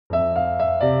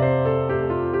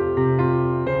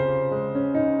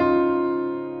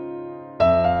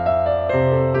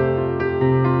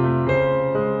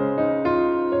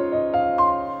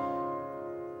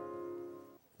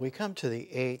come to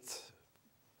the eighth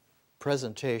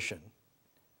presentation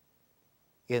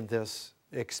in this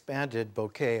expanded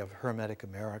bouquet of Hermetic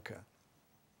America.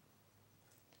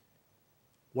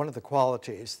 One of the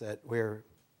qualities that we're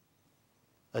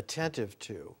attentive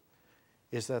to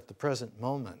is that the present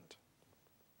moment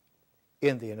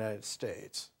in the United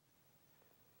States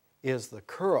is the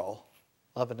curl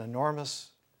of an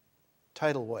enormous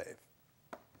tidal wave.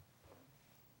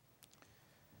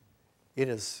 It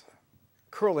is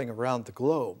curling around the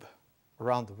globe,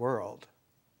 around the world.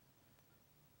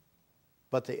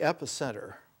 But the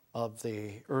epicenter of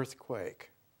the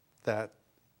earthquake that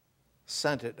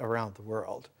sent it around the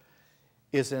world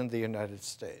is in the United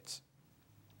States.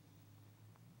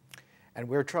 And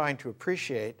we're trying to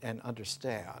appreciate and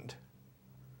understand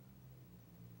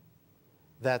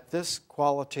that this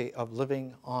quality of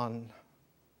living on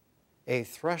a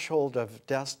threshold of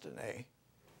destiny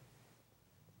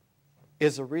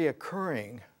is a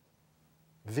reoccurring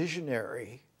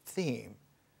visionary theme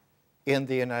in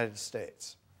the United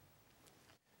States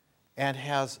and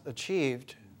has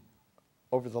achieved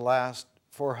over the last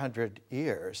 400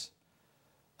 years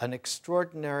an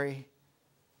extraordinary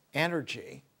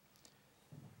energy,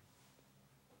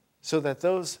 so that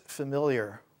those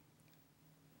familiar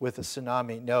with a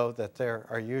tsunami know that there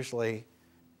are usually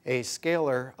a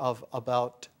scalar of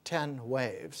about 10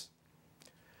 waves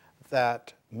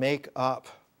that make up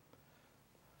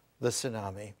the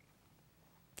tsunami,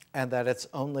 and that it's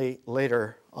only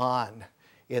later on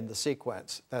in the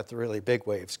sequence that the really big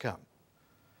waves come.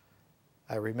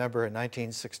 I remember in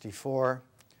 1964,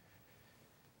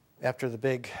 after the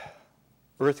big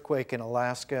earthquake in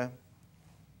Alaska,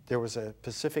 there was a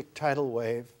Pacific tidal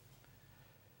wave,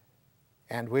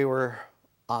 and we were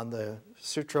on the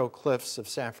Sutro Cliffs of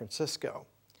San Francisco.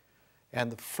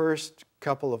 And the first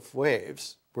couple of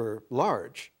waves were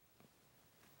large,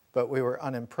 but we were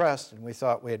unimpressed and we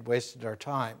thought we had wasted our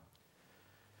time.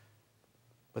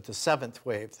 But the seventh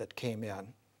wave that came in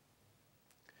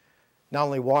not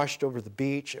only washed over the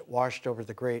beach, it washed over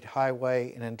the Great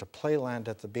Highway and into playland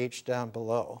at the beach down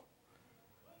below.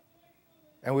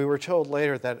 And we were told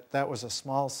later that that was a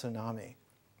small tsunami.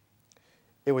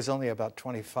 It was only about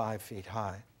 25 feet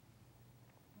high.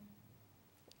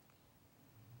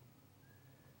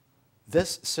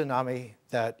 This tsunami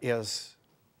that is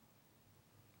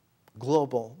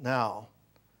global now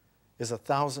is a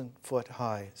 1,000-foot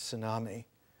high tsunami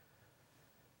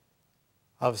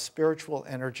of spiritual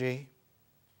energy,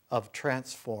 of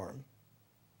transform.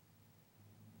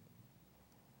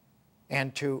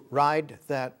 And to ride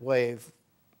that wave,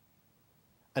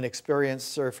 an experienced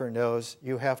surfer knows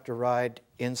you have to ride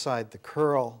inside the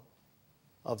curl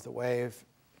of the wave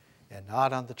and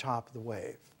not on the top of the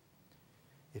wave.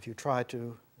 If you try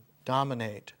to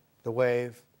dominate the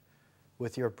wave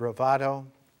with your bravado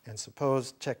and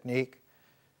supposed technique,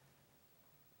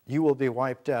 you will be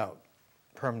wiped out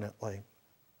permanently.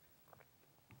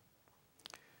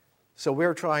 So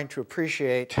we're trying to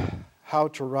appreciate how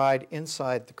to ride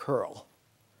inside the curl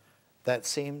that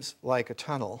seems like a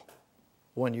tunnel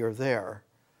when you're there,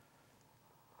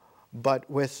 but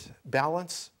with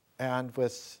balance and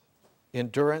with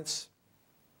endurance,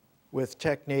 with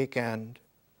technique and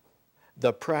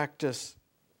the practice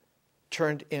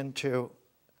turned into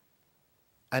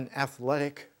an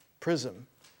athletic prism,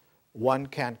 one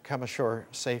can come ashore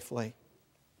safely,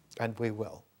 and we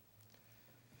will.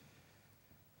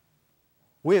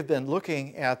 We have been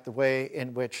looking at the way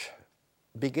in which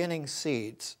beginning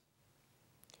seeds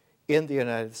in the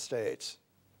United States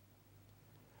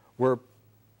were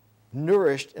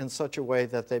nourished in such a way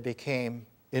that they became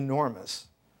enormous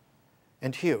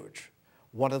and huge.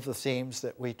 One of the themes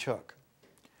that we took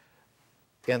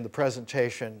in the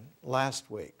presentation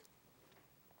last week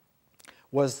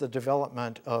was the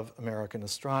development of American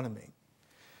astronomy,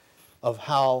 of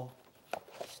how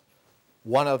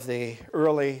one of the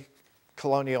early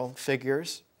colonial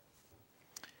figures,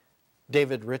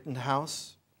 David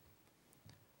Rittenhouse,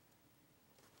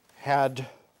 had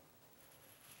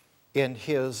in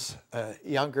his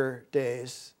younger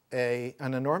days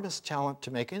an enormous talent to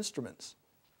make instruments.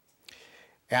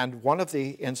 And one of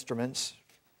the instruments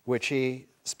which he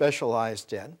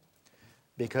specialized in,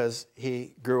 because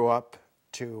he grew up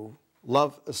to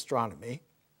love astronomy,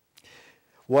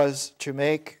 was to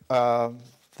make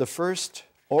the first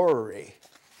orrery,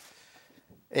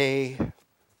 a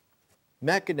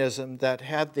mechanism that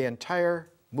had the entire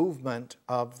movement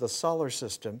of the solar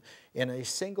system in a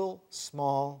single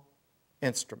small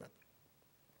instrument.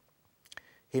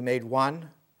 He made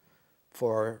one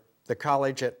for the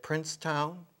college at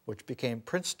Princetown, which became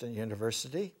Princeton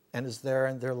University and is there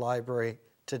in their library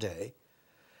today.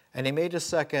 And he made a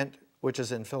second, which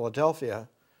is in Philadelphia,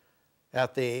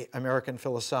 at the American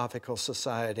Philosophical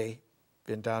Society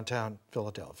in downtown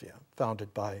Philadelphia,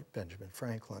 founded by Benjamin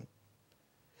Franklin.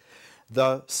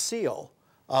 The seal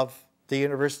of the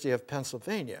University of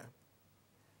Pennsylvania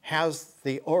has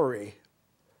the ori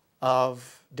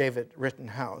of David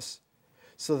Rittenhouse,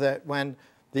 so that when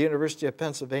the University of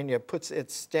Pennsylvania puts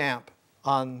its stamp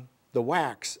on the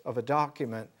wax of a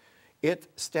document, it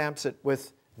stamps it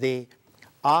with the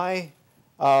eye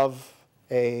of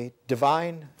a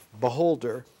divine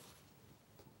beholder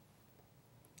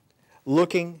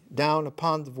looking down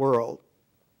upon the world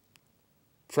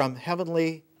from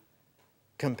heavenly,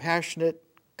 compassionate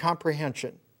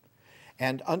comprehension,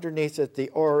 and underneath it the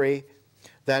ori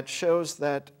that shows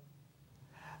that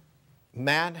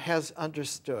man has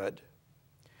understood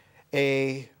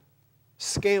a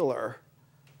scalar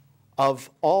of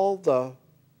all the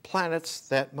planets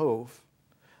that move,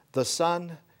 the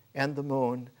sun and the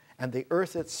moon and the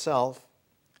earth itself,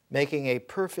 making a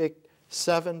perfect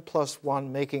 7 plus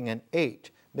 1, making an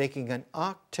 8, making an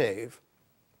octave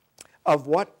of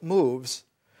what moves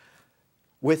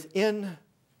within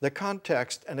the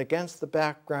context and against the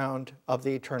background of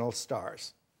the eternal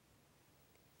stars.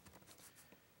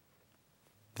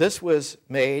 This was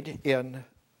made in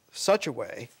such a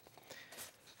way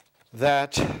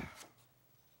that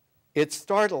it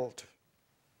startled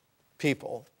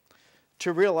people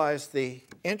to realize the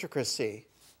intricacy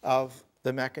of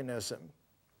the mechanism.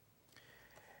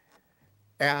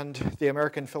 And the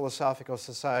American Philosophical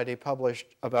Society published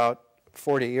about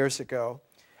 40 years ago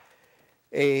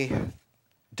a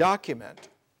document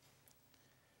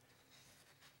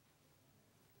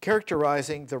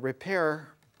characterizing the repair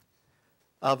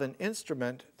of an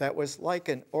instrument that was like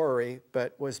an ori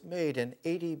but was made in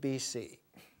 80 BC.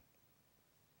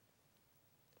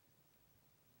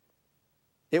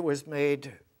 It was made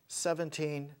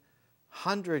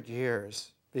 1,700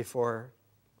 years before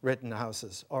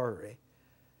Rittenhouse's ori.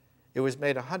 It was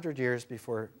made 100 years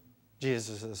before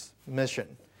Jesus'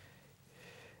 mission.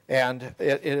 And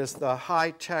it is the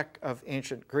high tech of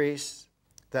ancient Greece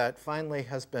that finally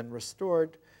has been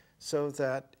restored so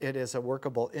that it is a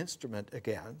workable instrument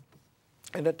again.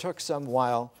 And it took some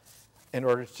while in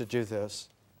order to do this.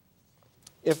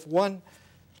 If one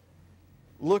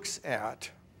looks at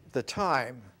the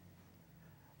time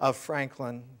of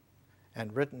Franklin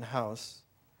and Rittenhouse,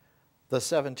 the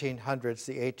 1700s,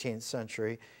 the 18th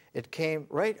century, it came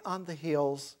right on the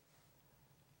heels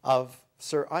of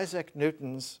Sir Isaac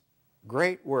Newton's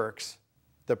great works,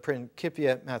 the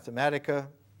Principia Mathematica,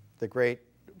 the great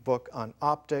book on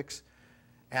optics,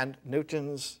 and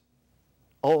Newton's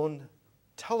own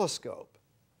telescope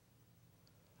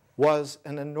was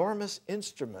an enormous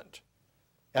instrument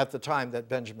at the time that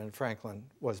Benjamin Franklin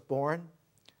was born.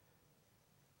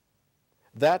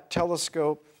 That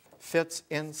telescope fits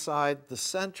inside the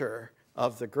center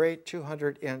of the great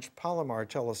 200-inch Palomar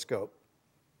telescope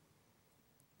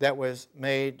that was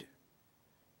made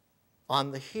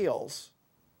on the heels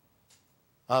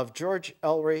of George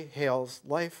Ellery Hale's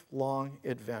lifelong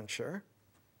adventure.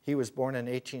 He was born in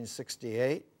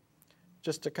 1868,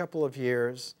 just a couple of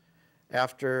years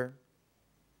after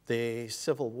the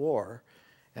Civil War,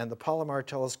 and the Palomar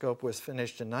telescope was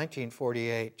finished in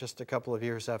 1948, just a couple of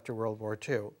years after World War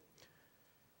II.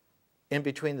 In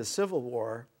between the Civil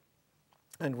War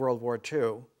and World War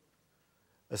II,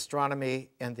 astronomy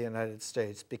in the United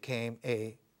States became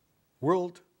a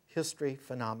world history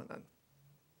phenomenon.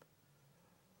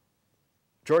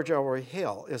 George Ellery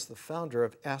Hale is the founder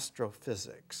of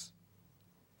astrophysics,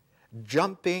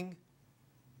 jumping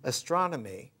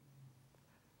astronomy,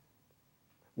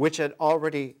 which had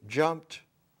already jumped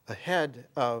ahead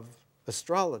of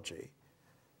astrology.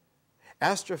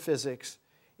 Astrophysics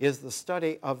is the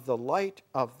study of the light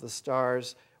of the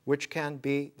stars, which can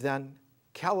be then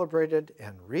calibrated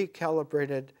and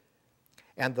recalibrated,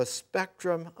 and the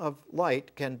spectrum of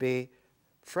light can be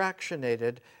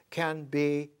fractionated, can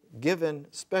be given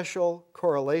special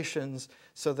correlations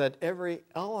so that every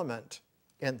element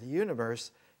in the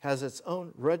universe has its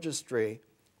own registry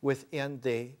within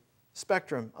the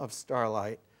spectrum of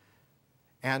starlight.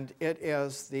 And it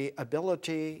is the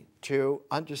ability to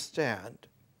understand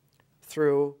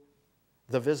through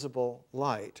the visible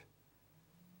light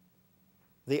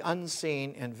the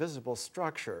unseen, invisible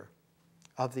structure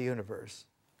of the universe.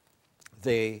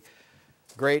 The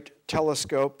great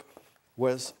telescope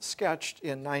was sketched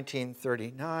in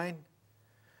 1939,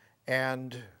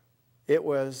 and it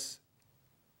was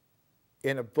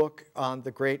in a book on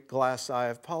the great glass eye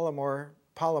of Palomar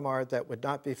that would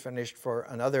not be finished for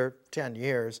another 10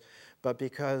 years, but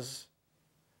because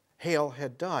Hale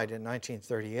had died in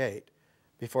 1938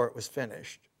 before it was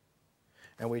finished.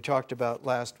 And we talked about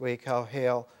last week how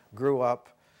Hale grew up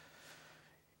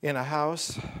in a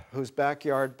house whose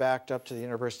backyard backed up to the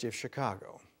University of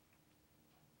Chicago.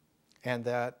 And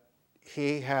that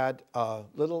he had a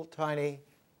little tiny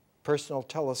personal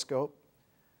telescope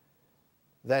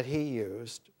that he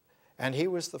used, and he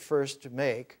was the first to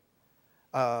make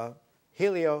a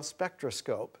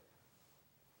heliospectroscope,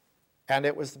 and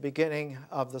it was the beginning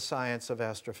of the science of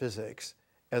astrophysics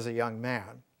as a young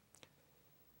man.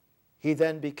 He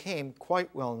then became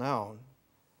quite well known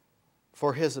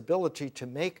for his ability to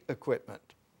make equipment.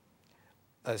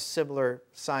 A similar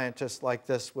scientist like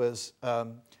this was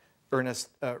Ernest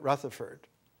Rutherford,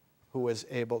 who was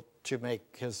able to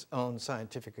make his own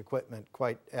scientific equipment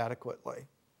quite adequately.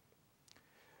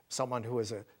 Someone who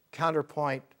was a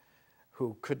counterpoint,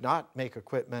 who could not make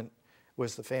equipment,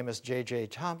 was the famous J.J.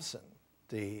 Thomson,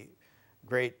 the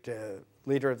great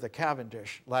leader of the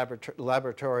Cavendish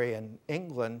laboratory in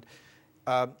England.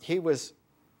 He was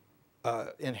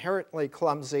inherently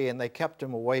clumsy, and they kept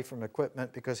him away from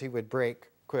equipment because he would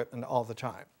break equipment all the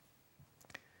time.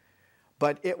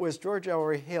 But it was George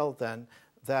Ellery Hale then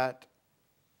that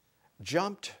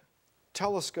jumped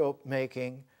telescope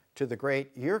making to the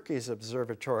great Yerkes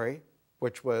Observatory,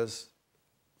 which was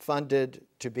funded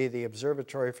to be the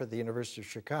observatory for the University of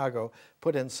Chicago,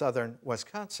 put in southern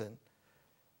Wisconsin,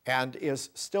 and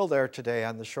is still there today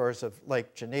on the shores of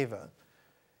Lake Geneva.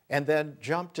 And then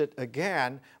jumped it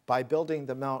again by building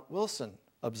the Mount Wilson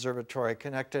Observatory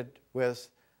connected with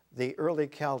the early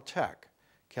Caltech.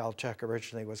 Caltech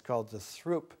originally was called the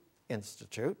Throop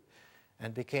Institute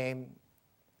and became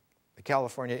the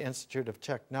California Institute of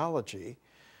Technology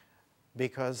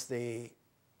because the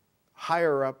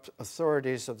higher-up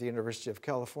authorities of the University of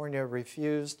California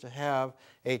refused to have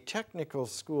a technical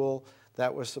school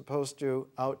that was supposed to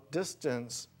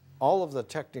outdistance all of the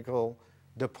technical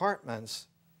departments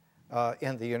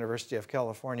in the University of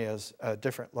California's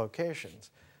different locations.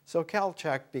 So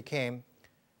Caltech became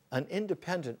an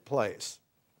independent place,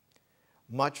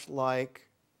 much like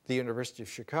the University of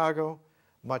Chicago,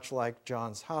 much like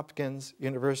Johns Hopkins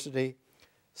University,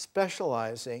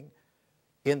 specializing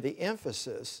in the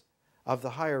emphasis of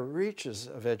the higher reaches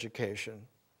of education.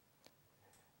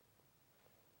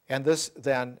 And this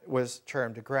then was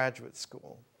termed a graduate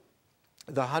school.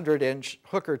 The 100-inch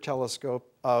Hooker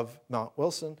telescope of Mount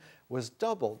Wilson was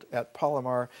doubled at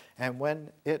Palomar, and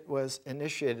when it was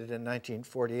initiated in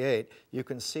 1948, you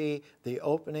can see the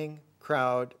opening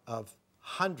crowd of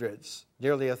hundreds,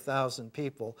 nearly 1,000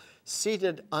 people,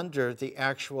 seated under the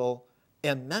actual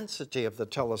immensity of the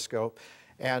telescope.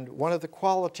 And one of the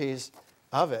qualities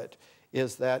of it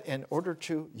is that in order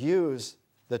to use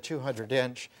the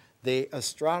 200-inch, the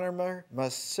astronomer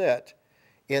must sit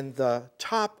in the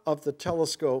top of the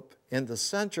telescope, in the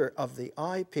center of the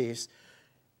eyepiece.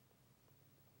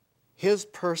 His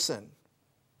person,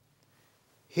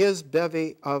 his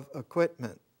bevy of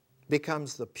equipment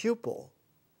becomes the pupil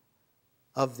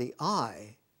of the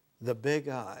eye, the big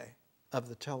eye of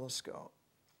the telescope.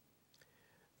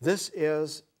 This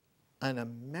is an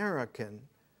American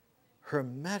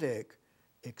Hermetic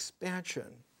expansion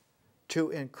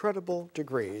to incredible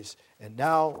degrees. And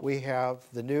now we have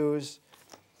the news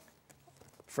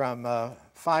from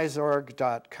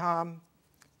phys.org.com,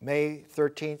 May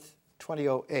 13th,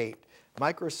 2008.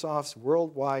 Microsoft's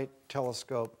Worldwide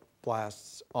Telescope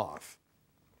blasts off.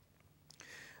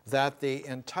 That the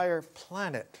entire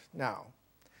planet now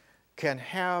can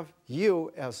have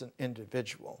you as an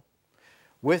individual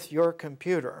with your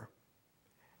computer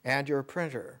and your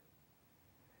printer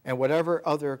and whatever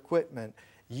other equipment,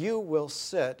 you will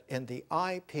sit in the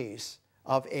eyepiece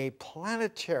of a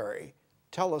planetary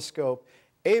telescope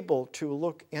able to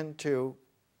look into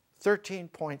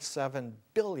 13.7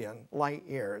 billion light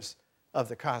years of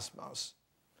the cosmos.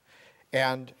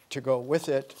 And to go with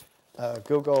it,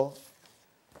 Google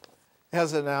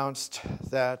has announced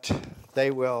that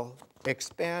they will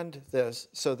expand this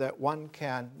so that one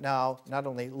can now not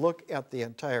only look at the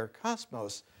entire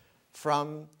cosmos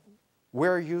from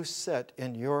where you sit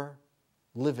in your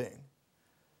living,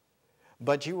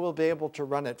 but you will be able to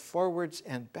run it forwards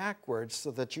and backwards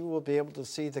so that you will be able to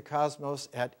see the cosmos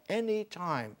at any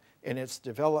time in its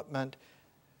development,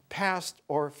 past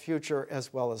or future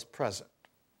as well as present.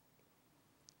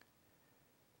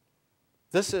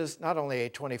 This is not only a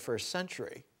 21st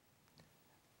century,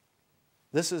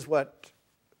 this is what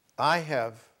I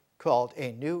have called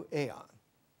a new aeon.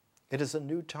 It is a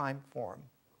new time form.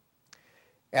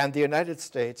 And the United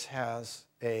States has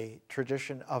a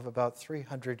tradition of about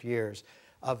 300 years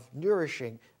of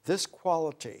nourishing this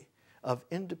quality of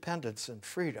independence and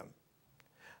freedom,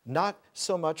 not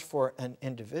so much for an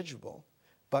individual,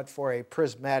 but for a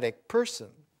prismatic person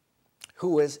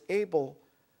who is able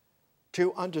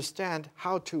to understand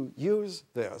how to use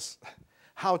this,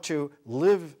 how to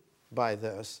live by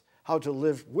this, how to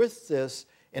live with this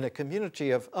in a community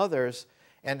of others,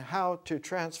 and how to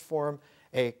transform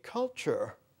a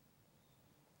culture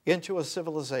into a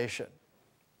civilization.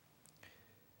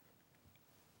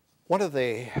 One of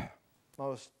the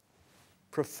most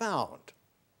profound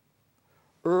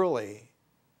early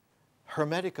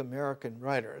Hermetic American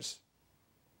writers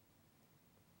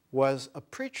was a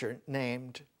preacher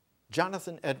named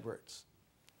Jonathan Edwards,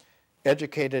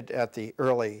 educated at the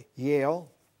early Yale.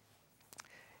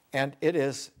 And it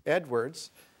is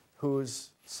Edwards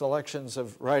whose selections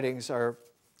of writings are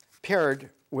paired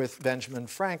with Benjamin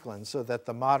Franklin, so that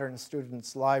the Modern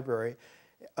Student's Library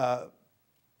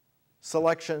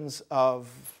selections of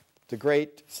the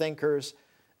great thinkers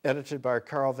edited by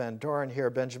Carl Van Doren here,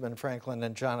 Benjamin Franklin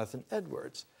and Jonathan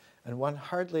Edwards. And one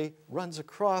hardly runs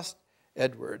across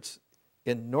Edwards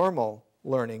in normal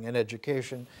learning and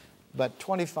education, but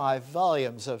 25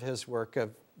 volumes of his work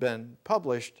have been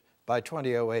published by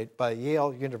 2008 by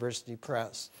Yale University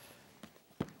Press.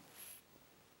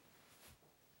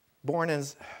 Born in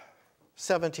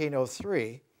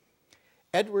 1703,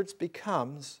 Edwards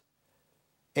becomes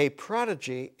a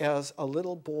prodigy as a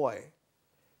little boy.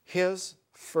 His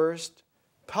first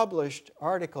published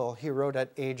article he wrote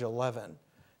at age 11.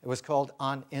 It was called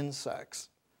On Insects.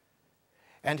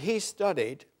 And he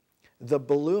studied the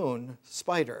balloon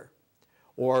spider,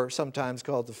 or sometimes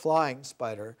called the flying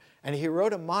spider, and he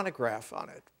wrote a monograph on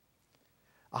it.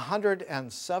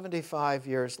 175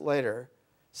 years later,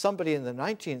 somebody in the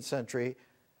 19th century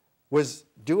was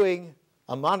doing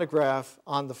a monograph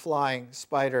on the flying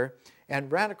spider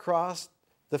and ran across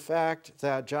the fact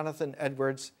that Jonathan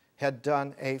Edwards had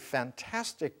done a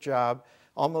fantastic job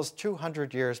almost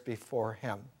 200 years before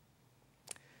him.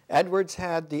 Edwards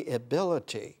had the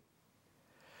ability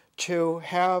to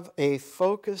have a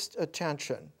focused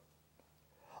attention,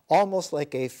 almost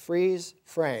like a freeze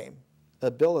frame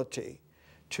ability,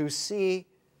 to see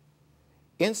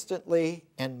instantly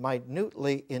and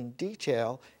minutely in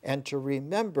detail, and to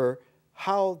remember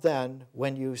how then,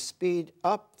 when you speed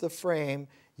up the frame,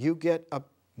 you get a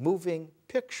moving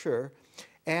picture,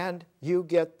 and you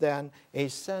get then a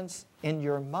sense in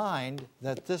your mind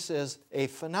that this is a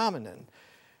phenomenon.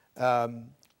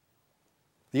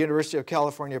 The University of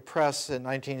California Press in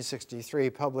 1963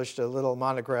 published a little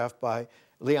monograph by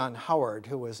Leon Howard,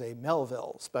 who was a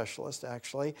Melville specialist,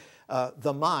 actually,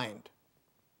 The Mind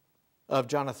of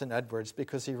Jonathan Edwards,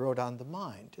 because he wrote on the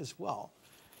mind as well.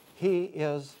 He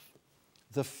is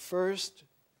the first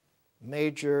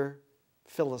major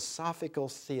philosophical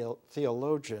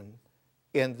theologian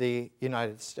in the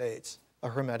United States, a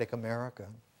Hermetic American.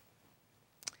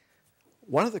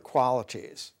 One of the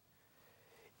qualities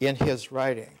in his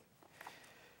writing,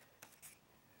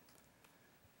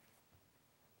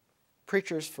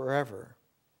 preachers forever,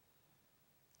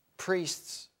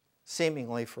 priests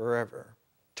seemingly forever,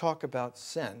 talk about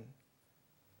sin,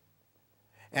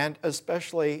 and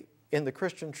especially in the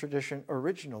Christian tradition,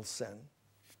 original sin.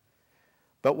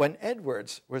 But when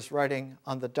Edwards was writing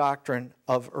on the doctrine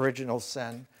of original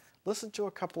sin, listen to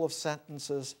a couple of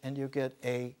sentences and you get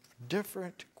a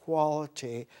different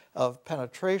quality of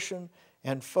penetration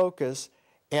and focus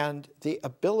and the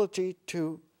ability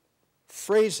to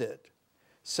phrase it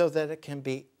so that it can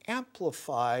be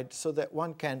amplified, so that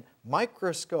one can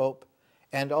microscope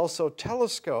and also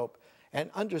telescope and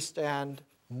understand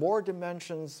more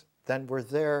dimensions than were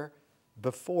there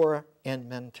before in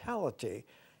mentality.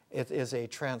 It is a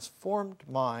transformed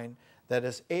mind that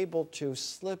is able to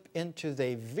slip into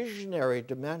the visionary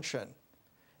dimension,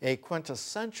 a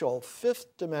quintessential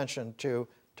fifth dimension to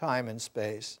time and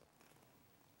space.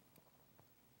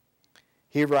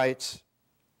 He writes,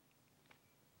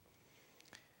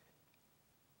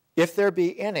 "If there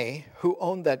be any who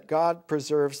own that God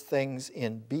preserves things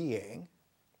in being,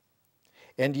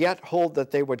 and yet hold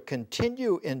that they would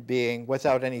continue in being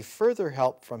without any further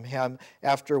help from him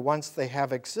after once they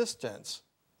have existence,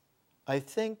 I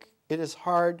think it is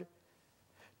hard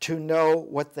to know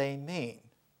what they mean.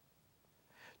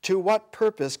 To what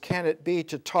purpose can it be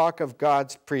to talk of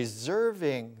God's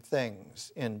preserving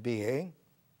things in being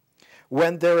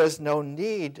when there is no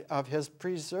need of his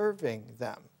preserving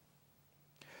them?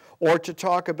 Or to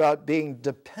talk about being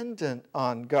dependent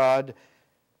on God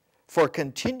for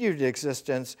continued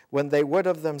existence when they would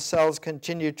of themselves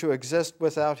continue to exist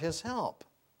without his help?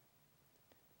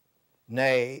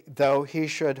 Nay, though he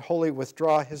should wholly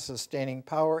withdraw his sustaining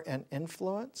power and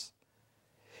influence,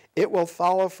 it will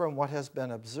follow from what has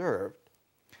been observed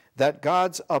that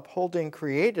God's upholding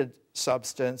created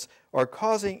substance or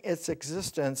causing its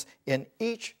existence in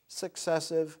each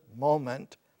successive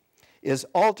moment is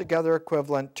altogether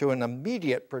equivalent to an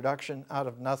immediate production out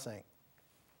of nothing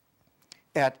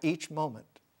at each moment.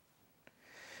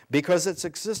 Because its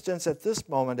existence at this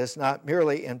moment is not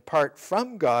merely in part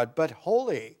from God, but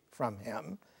wholly from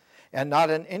him, and not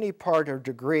in any part or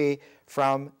degree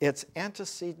from its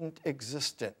antecedent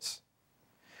existence.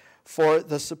 For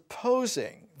the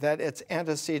supposing that its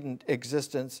antecedent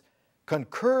existence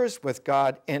concurs with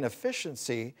God in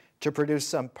efficiency to produce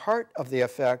some part of the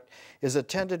effect is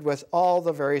attended with all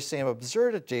the very same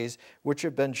absurdities which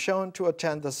have been shown to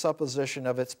attend the supposition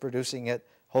of its producing it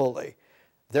wholly.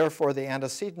 Therefore, the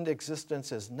antecedent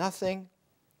existence is nothing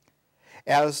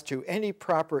as to any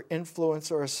proper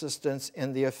influence or assistance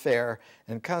in the affair,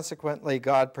 and consequently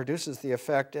God produces the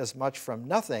effect as much from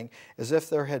nothing as if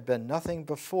there had been nothing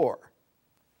before.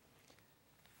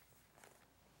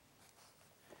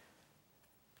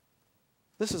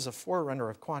 This is a forerunner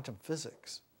of quantum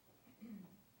physics.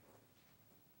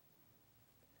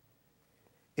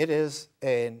 It is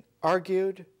an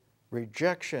argued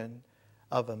rejection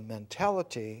of a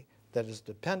mentality that is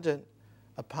dependent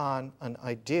upon an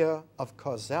idea of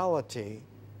causality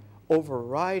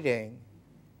overriding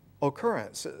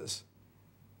occurrences.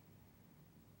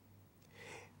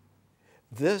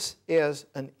 This is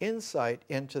an insight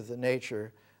into the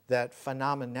nature that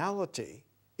phenomenality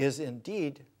is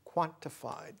indeed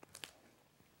quantified.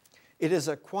 It is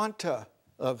a quanta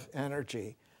of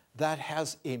energy that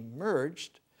has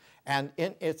emerged, and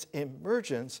in its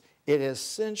emergence, it is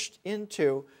cinched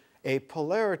into a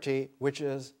polarity which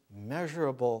is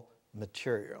measurable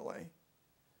materially.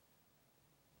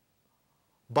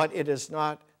 But it is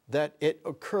not that it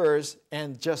occurs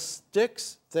and just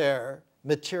sticks there,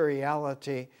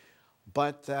 materiality,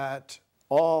 but that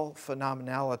all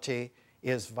phenomenality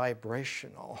is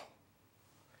vibrational.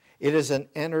 It is an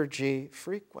energy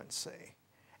frequency,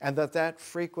 and that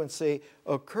frequency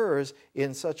occurs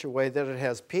in such a way that it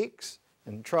has peaks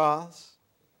and troughs,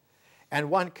 and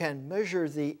one can measure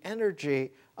the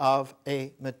energy of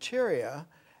a materia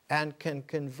and can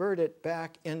convert it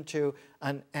back into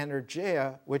an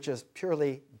energeia, which is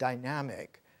purely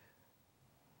dynamic.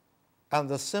 And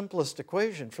the simplest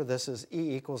equation for this is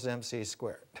E equals mc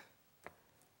squared.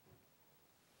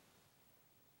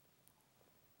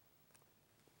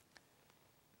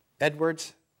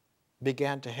 Edwards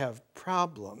began to have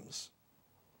problems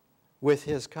with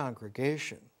his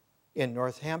congregation in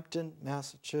Northampton,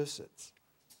 Massachusetts.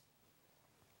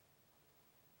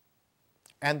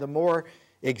 And the more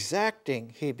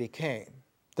exacting he became,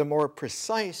 the more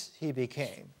precise he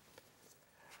became,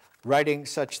 writing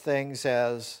such things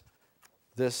as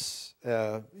this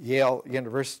Yale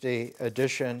University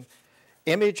edition,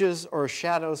 Images or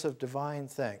Shadows of Divine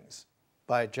Things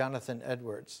by Jonathan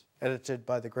Edwards, edited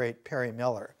by the great Perry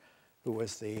Miller, who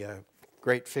was the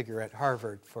great figure at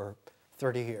Harvard for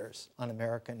 30 years on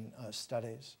American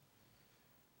studies.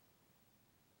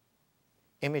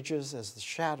 Images as the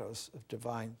shadows of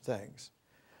divine things.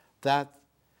 That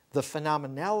the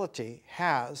phenomenality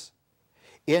has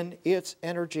in its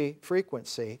energy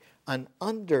frequency an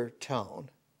undertone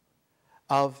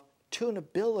of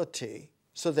tunability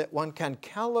so that one can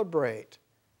calibrate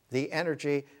the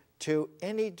energy to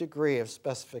any degree of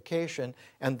specification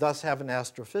and thus have an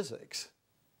astrophysics,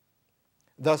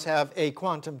 thus have a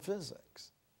quantum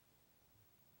physics.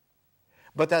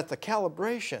 But that the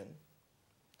calibration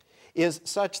is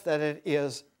such that it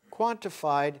is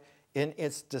quantified in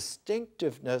its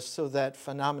distinctiveness so that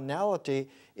phenomenality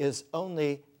is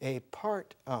only a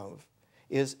part of,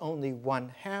 is only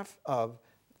one half of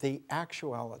the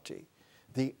actuality.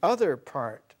 The other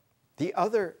part, the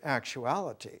other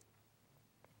actuality,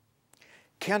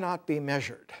 cannot be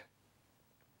measured.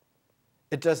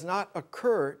 It does not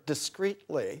occur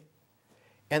discretely,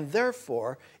 and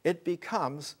therefore it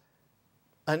becomes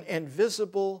an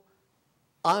invisible,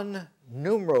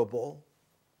 unnumerable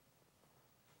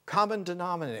common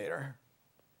denominator,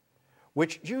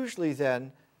 which usually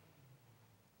then,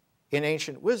 in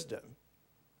ancient wisdom,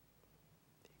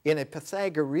 in a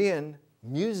Pythagorean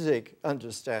music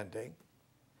understanding,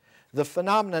 the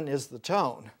phenomenon is the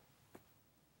tone.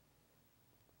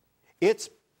 Its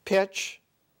pitch,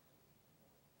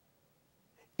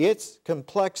 its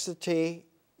complexity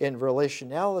in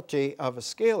relationality of a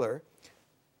scalar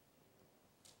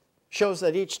shows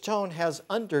that each tone has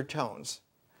undertones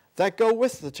that go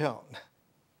with the tone.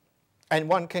 And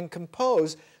one can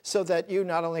compose so that you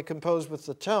not only compose with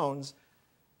the tones,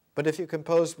 But if you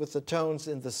compose with the tones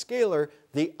in the scalar,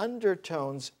 the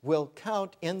undertones will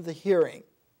count in the hearing.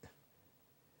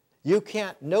 You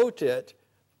can't note it,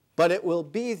 but it will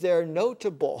be there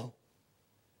notable.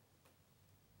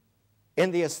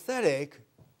 In the aesthetic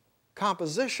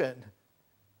composition,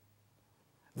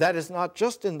 that is not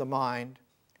just in the mind,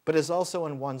 but is also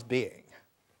in one's being.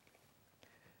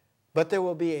 But there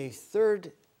will be a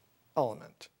third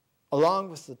element. Along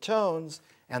with the tones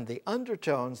and the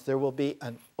undertones, there will be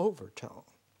an overtone.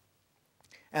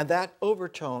 And that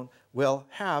overtone will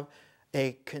have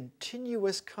a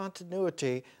continuous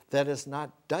continuity that is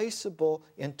not diceable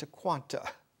into quanta.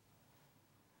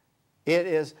 It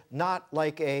is not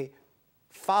like a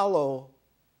follow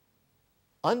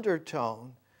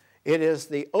undertone. It is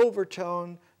the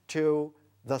overtone to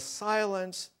the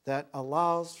silence that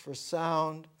allows for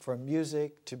sound, for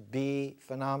music to be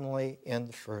phenomenally in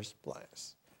the first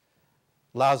place.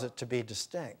 Allows it to be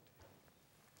distinct.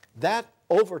 That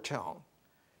overtone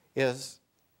is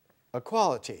a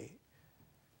quality.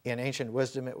 In ancient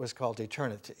wisdom, it was called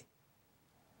eternity.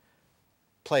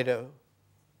 Plato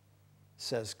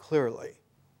says clearly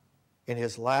in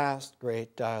his last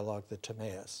great dialogue, the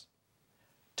Timaeus,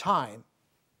 time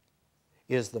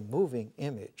is the moving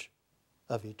image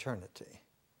of eternity.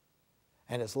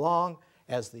 And as long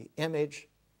as the image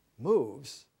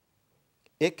moves,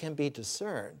 it can be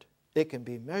discerned, it can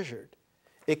be measured,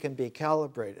 it can be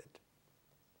calibrated.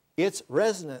 Its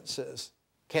resonances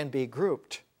can be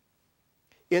grouped.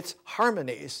 Its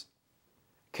harmonies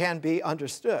can be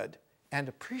understood and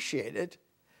appreciated,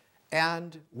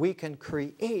 and we can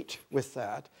create with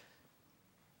that,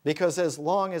 because as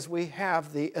long as we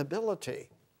have the ability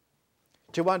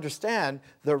to understand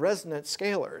the resonant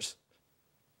scalars,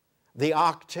 the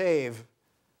octave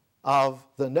of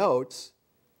the notes,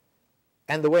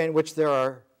 and the way in which there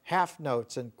are half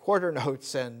notes and quarter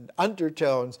notes and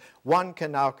undertones, one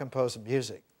can now compose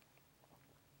music.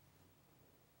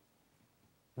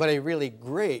 But a really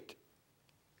great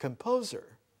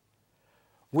composer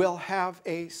will have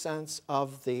a sense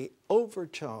of the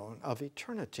overtone of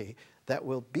eternity that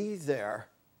will be there.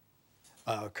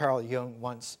 Carl Jung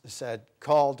once said,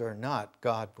 called or not,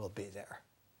 God will be there.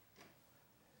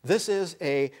 This is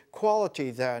a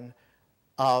quality then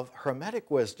of Hermetic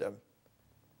wisdom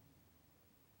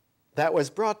that was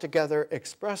brought together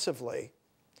expressively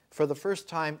for the first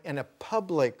time in a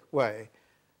public way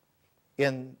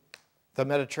in the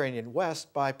Mediterranean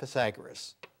West by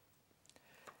Pythagoras.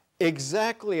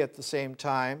 Exactly at the same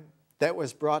time that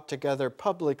was brought together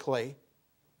publicly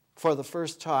for the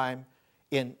first time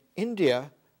in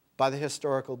India by the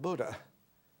historical Buddha.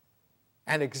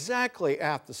 And exactly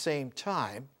at the same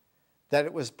time that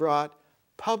it was brought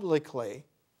publicly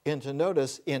into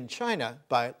notice in China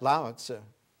by Lao Tzu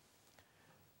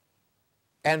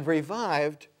and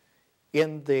revived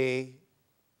in the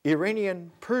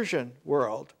Iranian-Persian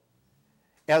world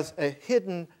as a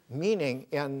hidden meaning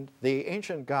in the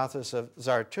ancient Gathas of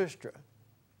Zarathustra.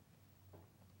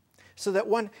 So that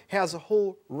one has a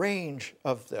whole range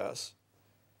of this.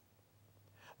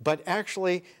 But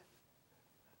actually,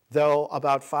 though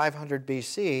about 500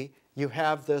 BC, you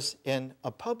have this in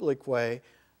a public way,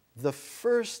 the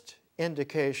first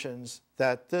indications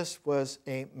that this was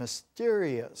a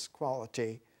mysterious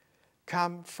quality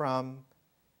come from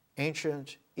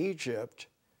ancient Egypt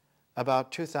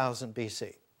about 2000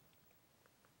 BC.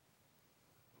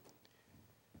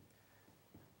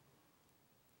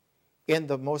 In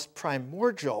the most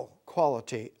primordial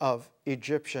quality of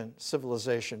Egyptian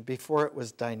civilization, before it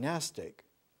was dynastic,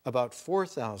 about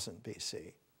 4000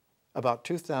 BC, about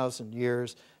 2,000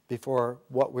 years before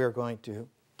what we're going to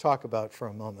talk about for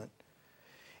a moment.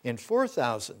 In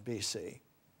 4000 BC,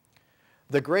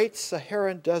 the great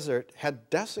Saharan desert had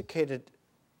desiccated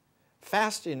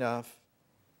fast enough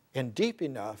and deep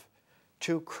enough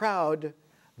to crowd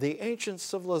the ancient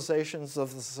civilizations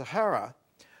of the Sahara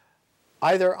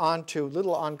either onto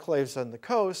little enclaves on the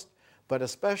coast, but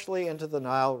especially into the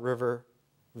Nile River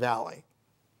Valley.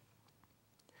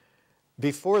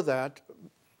 Before that,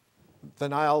 the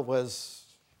Nile was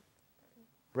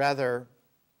rather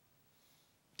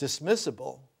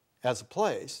dismissible as a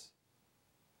place,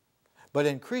 but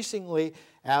increasingly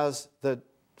as the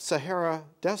Sahara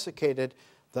desiccated,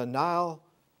 the Nile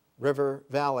River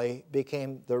Valley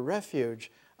became the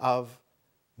refuge of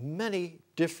many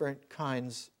different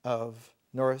kinds of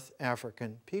North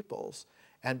African peoples.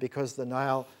 And because the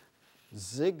Nile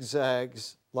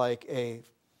zigzags like a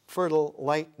fertile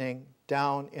lightning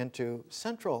down into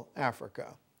Central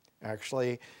Africa,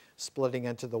 actually splitting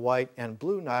into the White and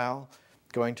Blue Nile,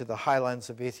 going to the highlands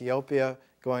of Ethiopia,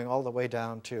 going all the way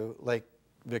down to Lake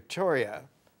Victoria,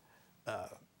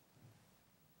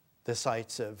 the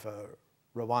sites of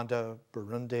Rwanda,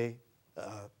 Burundi,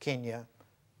 Kenya,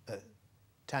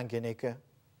 Tanganyika,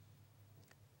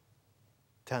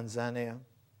 Tanzania.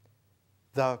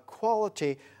 The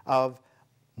quality of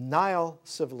Nile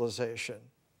civilization,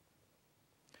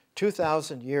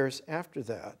 2,000 years after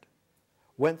that,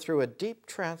 went through a deep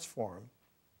transform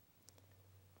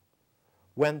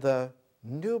when the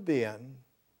Nubian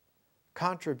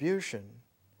contribution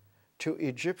to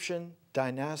Egyptian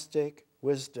dynastic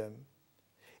wisdom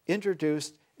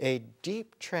introduced a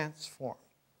deep transform.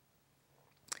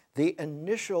 The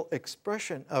initial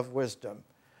expression of wisdom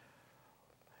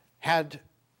had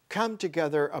come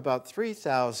together about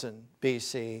 3000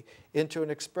 BC into an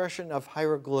expression of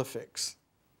hieroglyphics.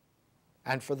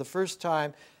 And for the first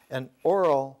time, an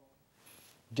oral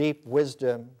deep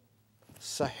wisdom,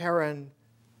 Saharan,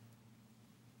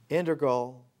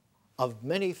 integral, of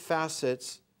many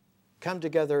facets, come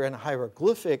together in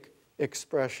hieroglyphic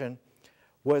expression,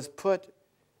 was put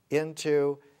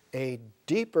into a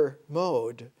deeper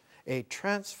mode, a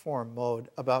transform mode,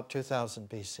 about 2000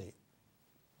 BC.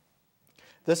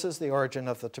 This is the origin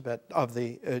of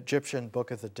the Egyptian Book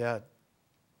of the Dead.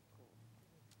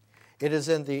 It is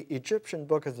in the Egyptian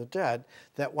Book of the Dead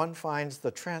that one finds the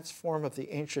transform of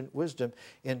the ancient wisdom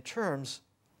in terms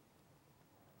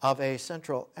of a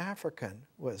Central African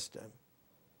wisdom.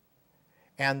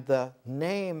 And the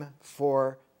name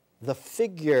for the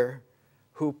figure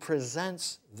who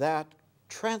presents that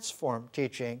transform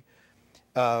teaching,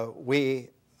 we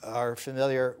are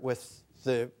familiar with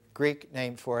the Greek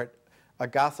name for it,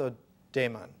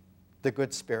 agathodemon, the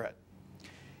good spirit.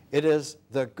 It is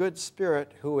the good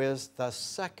spirit who is the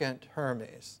second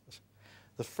Hermes.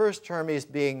 The first Hermes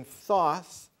being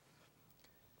Thoth,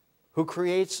 who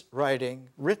creates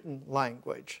written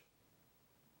language,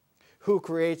 who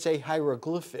creates a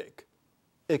hieroglyphic,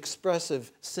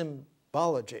 expressive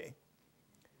symbology.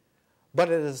 But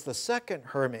it is the second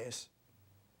Hermes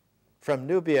from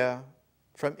Nubia,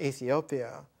 from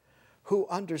Ethiopia, who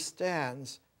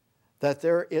understands that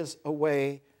there is a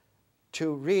way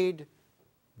to read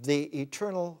the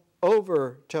eternal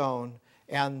overtone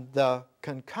and the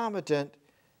concomitant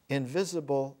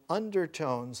invisible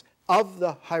undertones of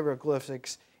the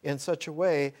hieroglyphics in such a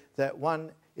way that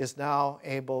one is now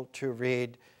able to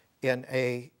read in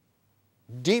a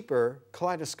deeper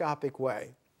kaleidoscopic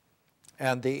way.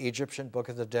 And the Egyptian Book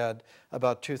of the Dead,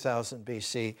 about 2000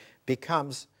 BC,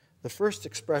 becomes the first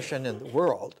expression in the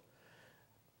world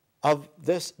of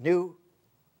this new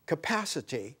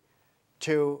capacity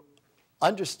to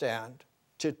understand,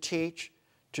 to teach,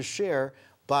 to share,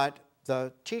 but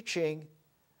the teaching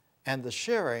and the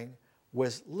sharing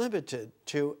was limited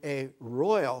to a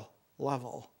royal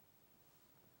level.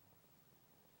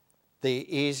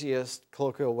 The easiest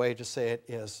colloquial way to say it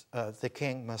is the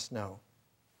king must know.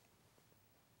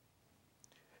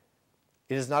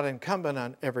 It is not incumbent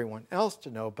on everyone else to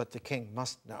know, but the king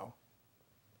must know.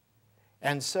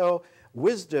 And so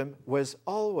wisdom was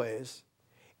always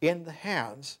in the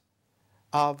hands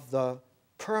of the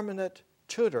permanent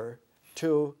tutor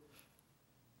to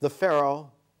the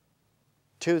pharaoh,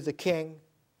 to the king,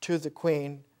 to the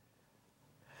queen.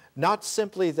 Not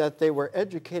simply that they were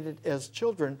educated as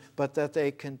children, but that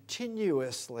they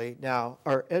continuously now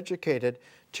are educated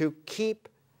to keep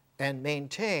and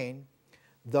maintain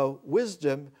the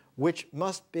wisdom which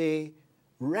must be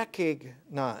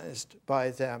recognized by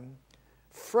them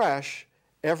fresh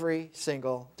every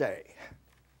single day.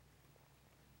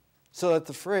 So that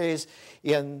the phrase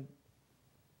in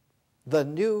the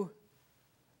new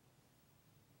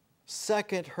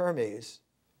second Hermes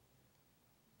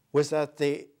was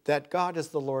that God is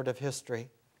the Lord of history,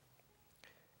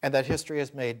 and that history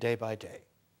is made day by day.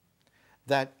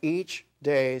 That each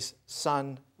day's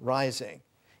sun rising,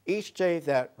 each day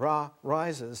that Ra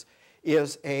rises,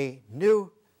 is a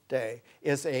new day,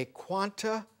 is a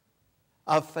quanta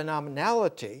of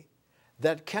phenomenality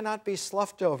that cannot be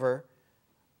sloughed over,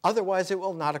 otherwise it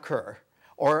will not occur,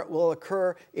 or it will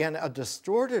occur in a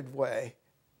distorted way,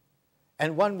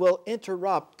 and one will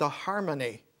interrupt the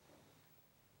harmony.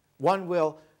 One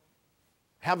will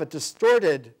have a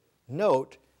distorted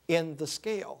note in the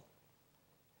scale.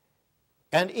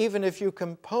 And even if you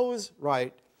compose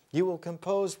right, you will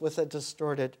compose with a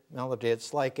distorted melody.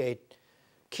 It's like a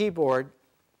keyboard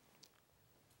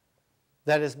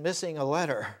that is missing a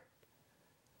letter.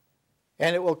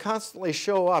 And it will constantly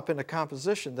show up in a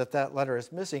composition that that letter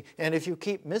is missing. And if you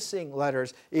keep missing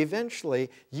letters, eventually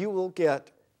you will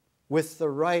get, with the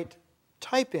right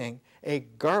typing, a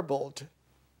garbled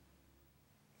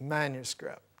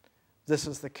manuscript. This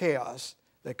is the chaos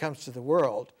that comes to the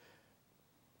world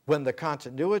when the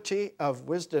continuity of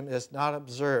wisdom is not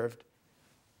observed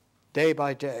day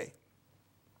by day.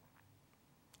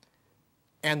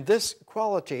 And this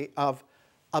quality of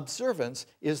observance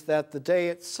is that the day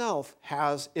itself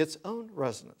has its own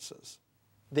resonances,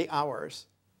 the hours,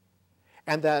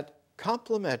 and that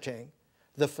complementing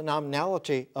the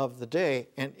phenomenality of the day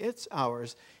and its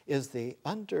hours is the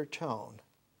undertone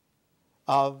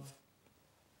of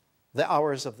the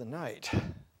hours of the night.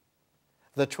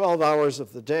 The 12 hours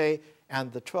of the day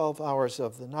and the 12 hours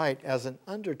of the night as an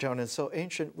undertone. And so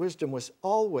ancient wisdom was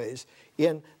always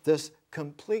in this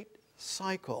complete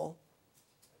cycle,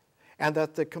 and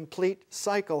that the complete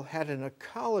cycle had an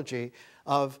ecology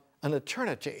of an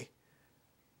eternity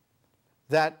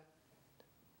that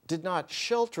did not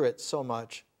shelter it so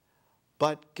much,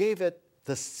 but gave it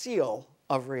the seal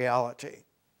of reality.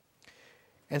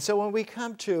 And so when we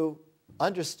come to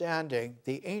understanding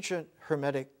the ancient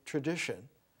Hermetic tradition,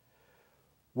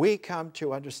 we come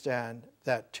to understand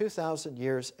that 2,000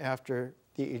 years after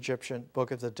the Egyptian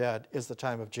Book of the Dead is the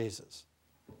time of Jesus.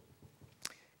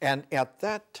 And at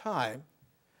that time,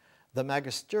 the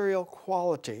magisterial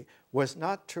quality was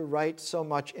not to write so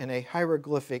much in a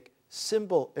hieroglyphic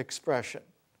symbol expression,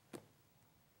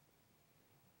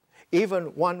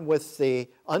 even one with the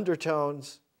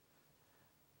undertones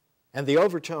and the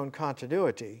overtone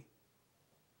continuity,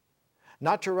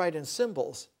 not to write in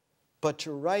symbols, but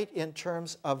to write in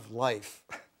terms of life,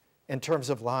 in terms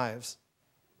of lives.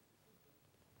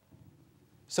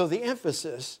 So the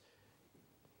emphasis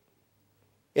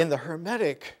in the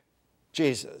Hermetic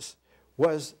Jesus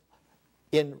was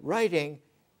in writing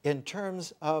in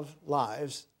terms of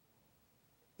lives,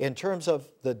 in terms of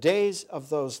the days of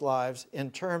those lives, in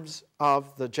terms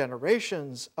of the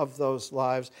generations of those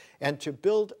lives, and to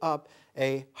build up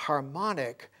a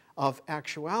harmonic of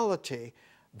actuality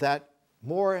that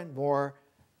more and more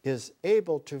is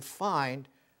able to find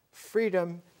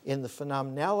freedom in the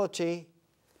phenomenality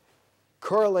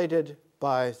correlated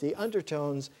by the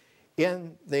undertones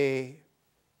in the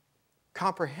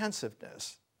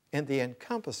comprehensiveness, in the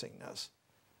encompassingness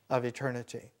of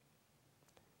eternity.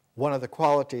 One of the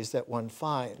qualities that one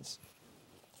finds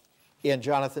in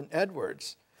Jonathan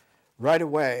Edwards right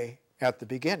away at the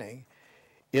beginning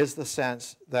is the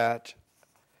sense that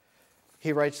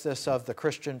he writes this of the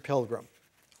Christian pilgrim.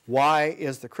 Why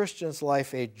is the Christian's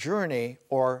life a journey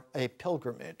or a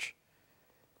pilgrimage?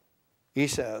 He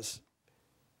says,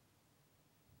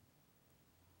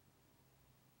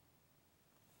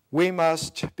 we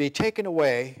must be taken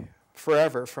away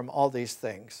forever from all these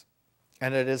things,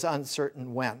 and it is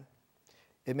uncertain when.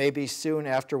 It may be soon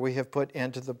after we have put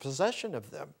into the possession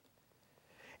of them.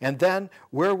 And then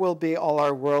where will be all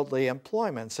our worldly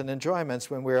employments and enjoyments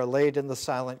when we are laid in the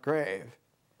silent grave?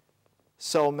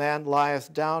 So man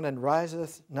lieth down and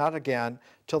riseth not again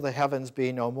till the heavens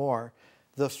be no more.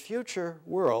 The future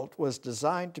world was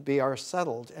designed to be our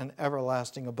settled and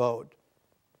everlasting abode.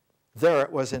 There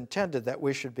it was intended that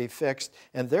we should be fixed,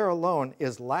 and there alone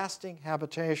is lasting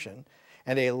habitation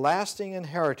and a lasting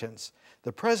inheritance.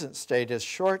 The present state is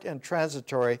short and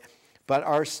transitory, but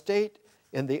our state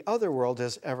in the other world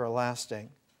is everlasting.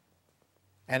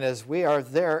 And as we are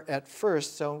there at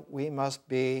first, so we must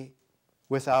be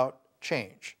without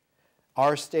change.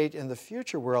 Our state in the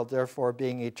future world, therefore,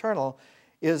 being eternal,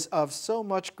 is of so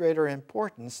much greater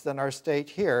importance than our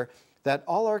state here that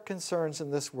all our concerns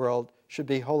in this world should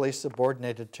be wholly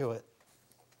subordinated to it.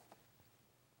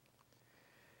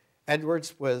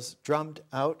 Edwards was drummed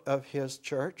out of his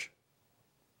church.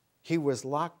 He was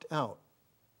locked out,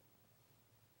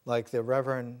 like the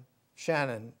Reverend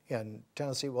Shannon in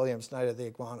Tennessee Williams' Night of the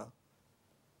Iguana.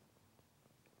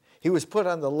 He was put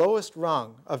on the lowest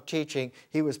rung of teaching.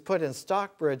 He was put in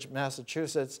Stockbridge,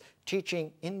 Massachusetts,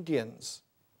 teaching Indians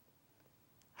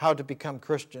how to become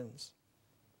Christians.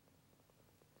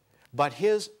 But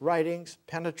his writings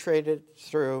penetrated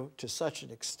through to such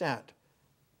an extent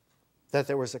that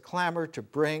there was a clamor to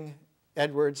bring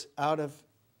Edwards out of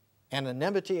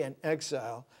anonymity and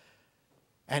exile,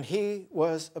 and he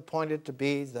was appointed to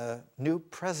be the new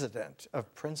president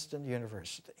of Princeton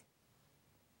University.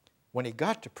 When he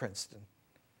got to Princeton,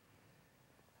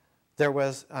 there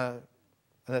was an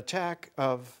attack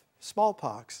of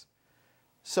smallpox,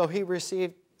 so he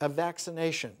received a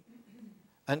vaccination,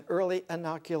 an early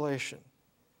inoculation,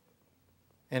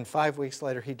 and 5 weeks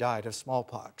later he died of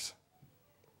smallpox.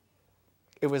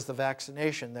 It was the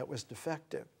vaccination that was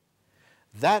defective.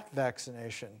 That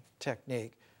vaccination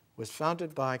technique was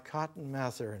founded by Cotton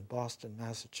Mather in Boston,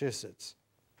 Massachusetts,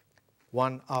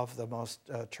 one of the most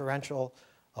torrential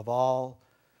of all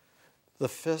the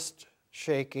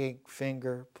fist-shaking,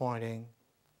 finger-pointing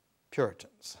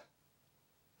Puritans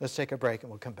Let's take a break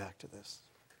and we'll come back to this.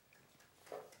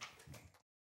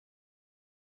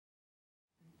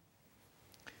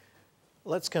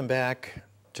 Let's come back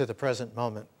to the present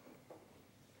moment.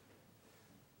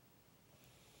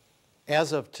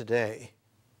 As of today,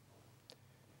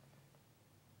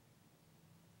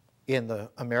 in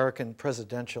the American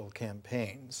presidential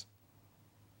campaigns,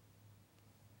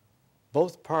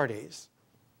 both parties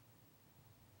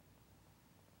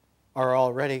are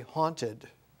already haunted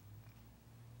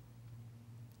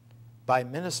by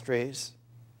ministries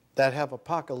that have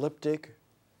apocalyptic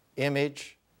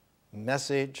image,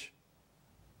 message,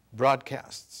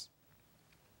 broadcasts.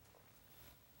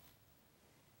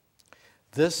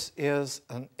 This is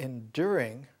an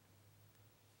enduring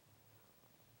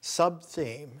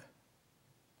sub-theme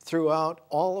throughout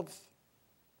all of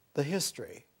the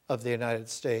history of the United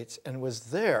States, and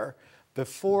was there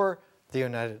before the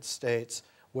United States,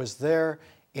 was there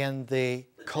in the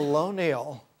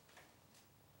colonial,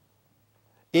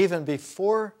 even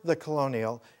before the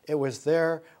colonial, it was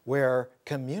there where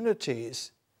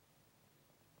communities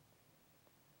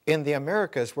in the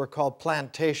Americas were called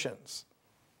plantations.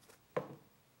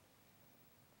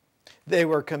 They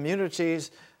were communities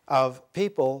of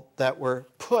people that were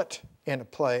put in a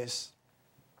place.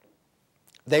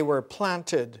 They were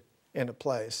planted in a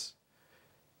place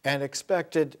and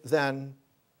expected then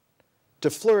to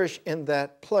flourish in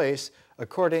that place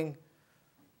according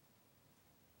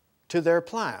to their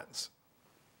plans.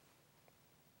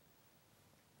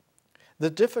 The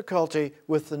difficulty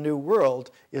with the New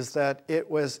World is that it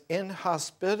was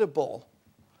inhospitable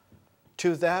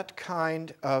to that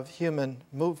kind of human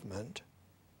movement,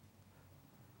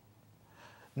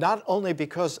 not only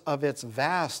because of its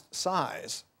vast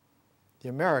size. The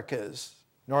Americas,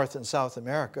 North and South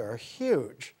America, are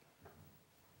huge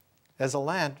as a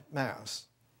land mass.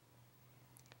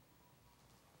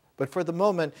 But for the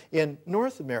moment, in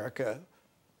North America,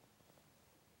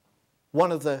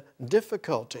 one of the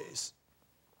difficulties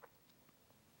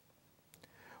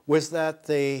was that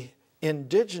the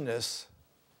indigenous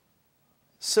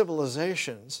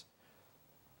civilizations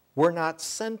were not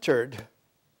centered.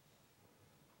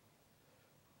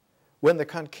 When the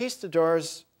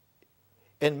conquistadors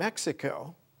in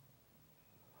Mexico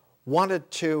wanted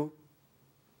to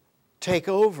take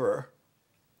over,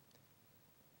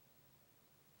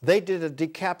 they did a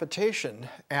decapitation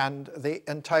and the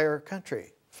entire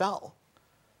country fell.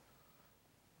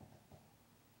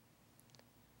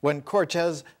 When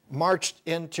Cortez marched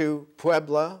into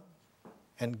Puebla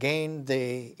and gained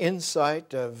the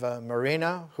insight of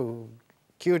Marina, who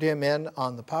cued him in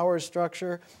on the power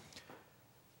structure,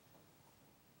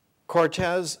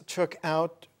 Cortez took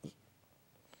out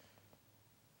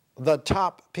the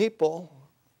top people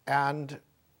and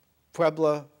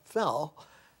Puebla fell,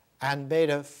 and made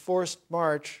a forced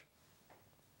march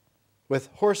with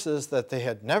horses that they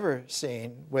had never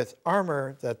seen, with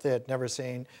armor that they had never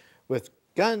seen, with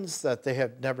guns that they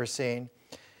had never seen,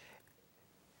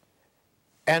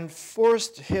 and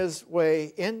forced his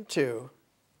way into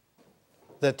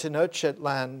the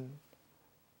Tenochtitlan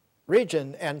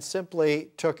region and simply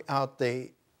took out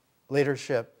the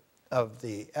leadership of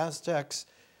the Aztecs,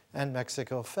 and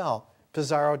Mexico fell.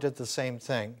 Pizarro did the same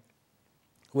thing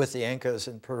with the Incas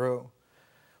in Peru.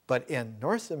 But in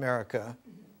North America,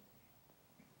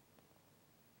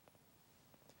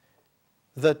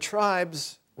 the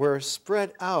tribes were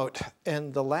spread out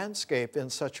in the landscape in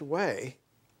such a way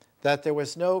that there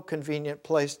was no convenient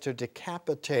place to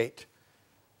decapitate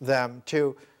them,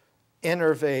 to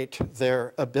innervate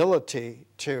their ability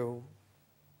to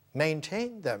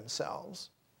maintain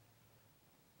themselves.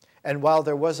 And while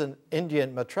there was an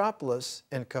Indian metropolis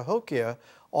in Cahokia,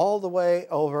 all the way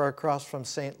over across from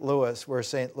St. Louis, where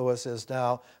St. Louis is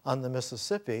now on the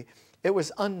Mississippi, it was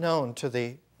unknown to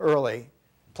the early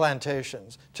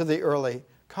plantations, to the early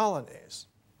colonies.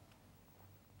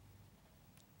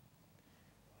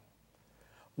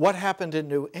 What happened in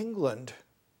New England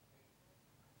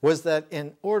was that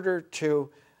in order to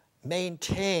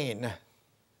maintain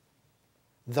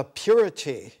the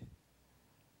purity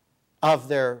of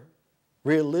their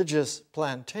religious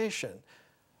plantation,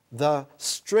 the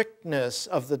strictness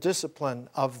of the discipline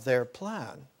of their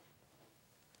plan,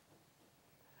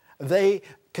 they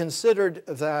considered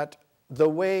that the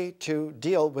way to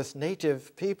deal with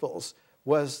native peoples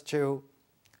was to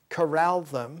corral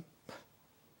them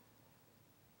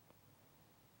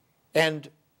and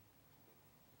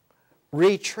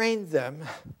retrain them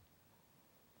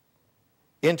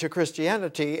into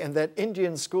Christianity, and that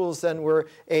Indian schools then were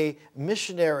a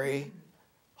missionary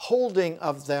holding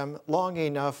of them long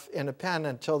enough in a pen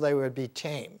until they would be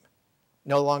tame,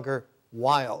 no longer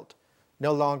wild,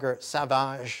 no longer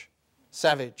savage,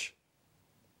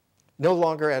 no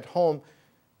longer at home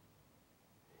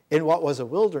in what was a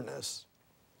wilderness,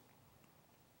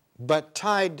 but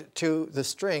tied to the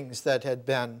strings that had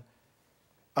been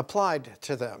applied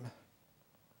to them.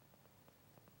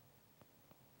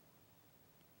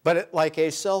 But like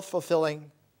a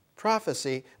self-fulfilling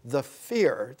prophecy, the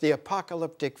fear, the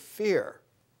apocalyptic fear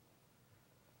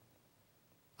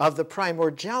of the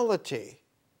primordiality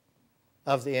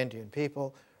of the Indian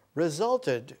people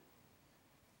resulted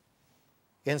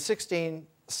in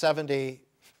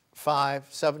 1675,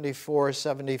 74,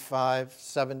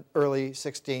 75, early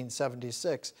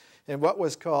 1676, in what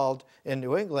was called in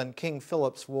New England King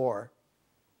Philip's War.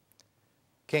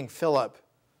 King Philip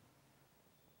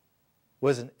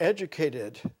was an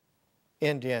educated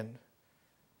Indian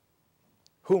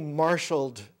who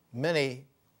marshaled many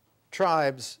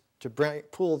tribes to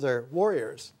pool their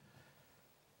warriors.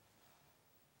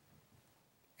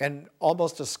 And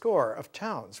almost a score of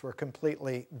towns were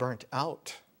completely burnt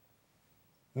out.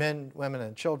 Men, women,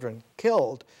 and children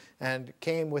killed, and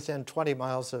came within 20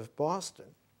 miles of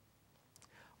Boston.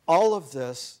 All of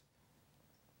this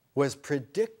was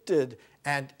predicted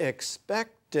and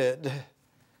expected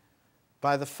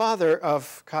by the father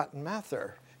of Cotton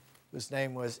Mather, whose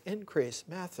name was Increase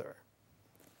Mather.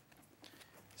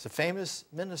 He's a famous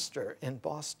minister in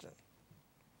Boston,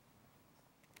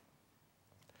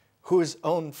 whose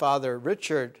own father,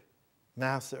 Richard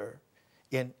Mather,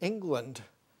 in England,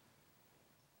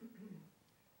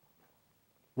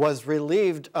 was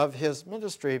relieved of his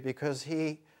ministry because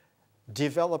he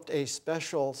developed a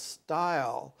special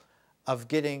style of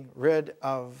getting rid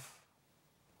of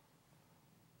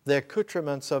the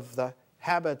accoutrements of the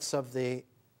habits of the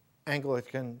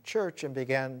Anglican Church and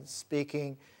began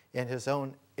speaking in his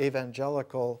own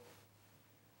evangelical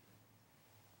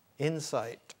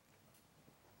insight.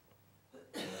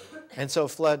 And so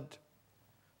fled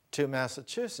to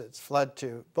Massachusetts, fled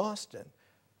to Boston.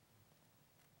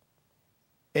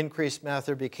 Increase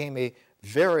Mather became a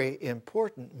very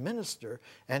important minister,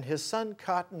 and his son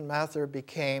Cotton Mather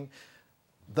became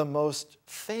the most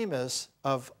famous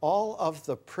of all of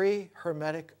the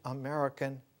pre-Hermetic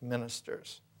American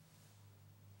ministers.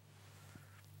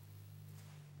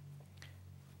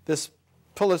 This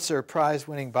Pulitzer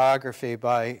Prize-winning biography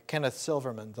by Kenneth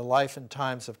Silverman, The Life and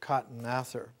Times of Cotton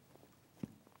Mather,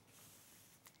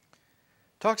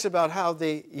 talks about how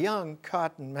the young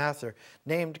Cotton Mather,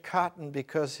 named Cotton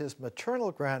because his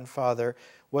maternal grandfather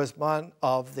was one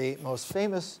of the most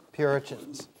famous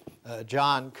Puritans,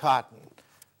 John Cotton.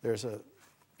 There's a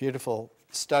beautiful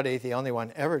study, the only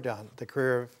one ever done, the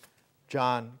career of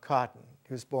John Cotton.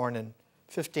 He was born in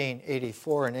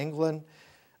 1584 in England,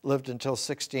 lived until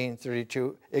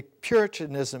 1632.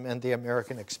 Puritanism and the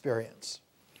American experience.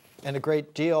 And a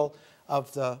great deal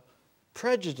of the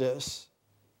prejudice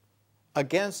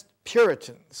against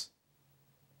Puritans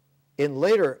in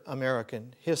later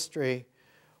American history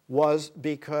was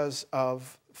because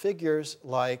of figures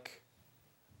like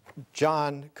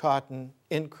John Cotton,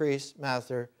 Increase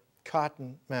Mather,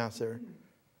 Cotton Mather,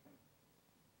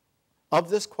 of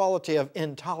this quality of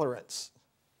intolerance,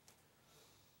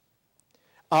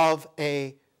 of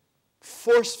a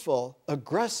forceful,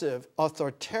 aggressive,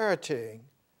 authoritarian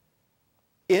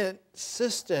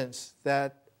insistence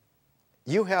that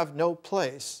you have no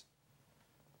place.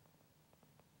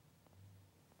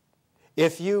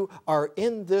 If you are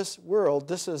in this world,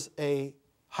 this is a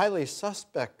highly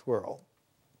suspect world.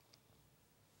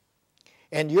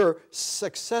 And you're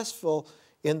successful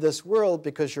in this world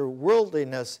because your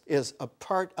worldliness is a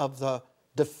part of the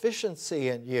deficiency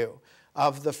in you,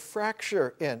 of the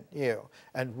fracture in you.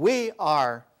 And we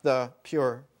are the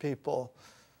pure people.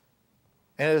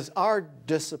 And it is our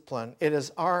discipline, it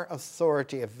is our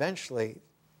authority eventually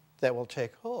that will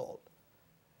take hold.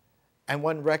 And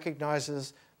one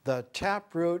recognizes the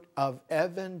taproot of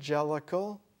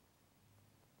evangelical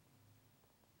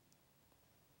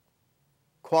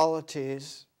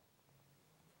qualities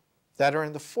that are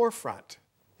in the forefront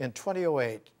in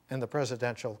 2008 in the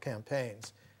presidential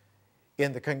campaigns,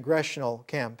 in the congressional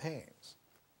campaigns.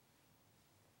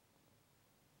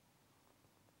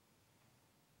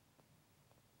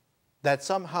 That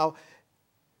somehow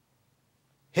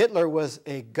Hitler was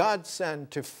a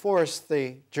godsend to force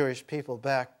the Jewish people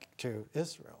back to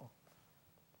Israel.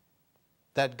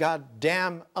 That God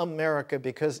damn America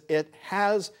because it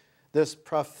has this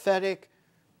prophetic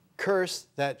curse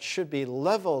that should be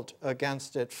leveled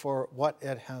against it for what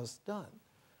it has done.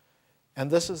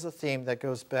 And this is a theme that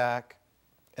goes back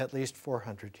at least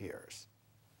 400 years.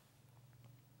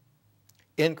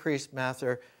 Increase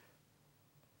Mather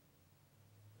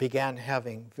began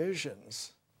having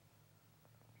visions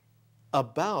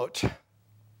about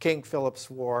King Philip's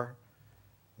War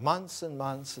months and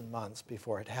months and months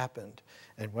before it happened.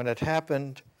 And when it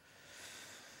happened,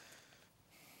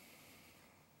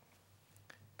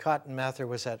 Cotton Mather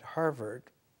was at Harvard.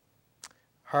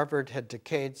 Harvard had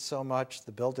decayed so much,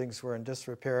 the buildings were in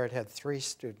disrepair, it had 3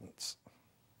 students.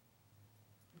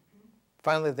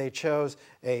 Finally, they chose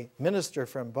a minister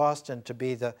from Boston to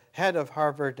be the head of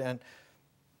Harvard, and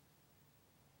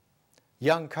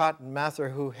young Cotton Mather,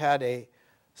 who had a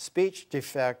speech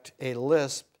defect, a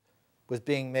lisp, was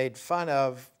being made fun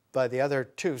of by the other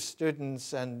 2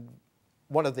 students and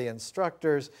one of the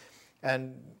instructors,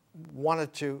 and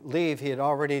wanted to leave. He had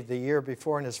already, the year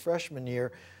before in his freshman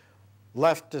year,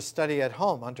 left to study at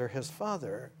home under his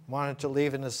father, wanted to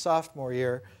leave in his sophomore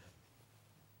year.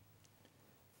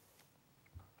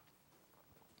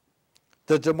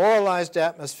 The demoralized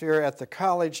atmosphere at the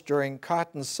college during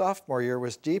Cotton's sophomore year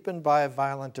was deepened by a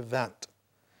violent event,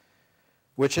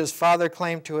 which his father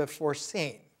claimed to have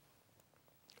foreseen.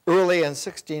 Early in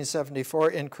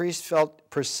 1674, Increase felt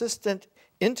persistent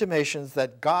intimations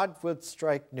that God would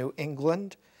strike New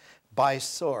England by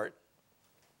sword.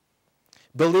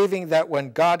 Believing that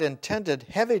when God intended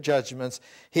heavy judgments,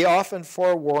 he often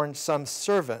forewarned some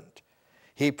servant.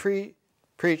 He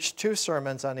preached 2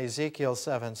 sermons on Ezekiel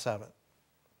 7:7.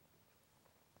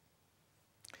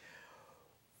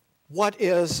 What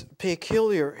is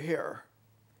peculiar here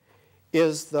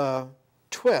is the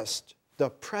twist, the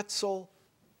pretzel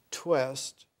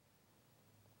twist,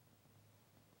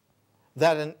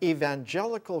 that an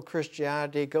evangelical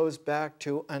Christianity goes back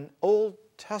to an Old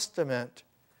Testament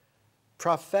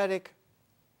prophetic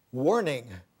warning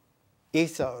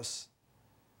ethos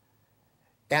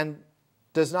and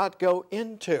does not go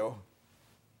into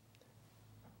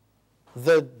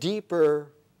the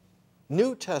deeper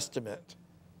New Testament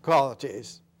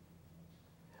qualities,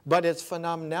 but its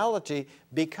phenomenality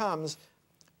becomes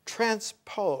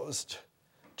transposed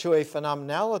to a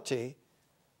phenomenality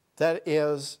that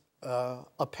is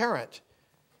apparent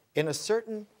in a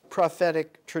certain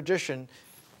prophetic tradition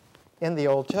in the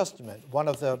Old Testament. One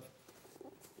of the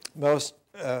most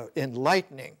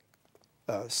enlightening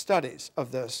studies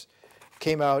of this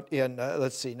came out in,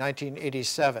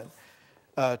 1987.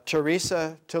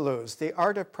 Teresa Toulouse, The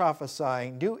Art of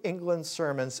Prophesying, New England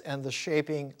Sermons and the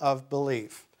Shaping of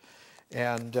Belief.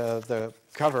 And the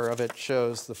cover of it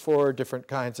shows the 4 different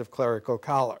kinds of clerical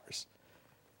collars.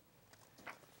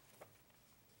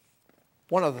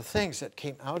 One of the things that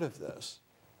came out of this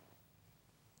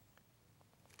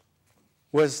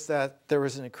was that there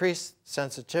was an increased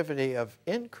sensitivity of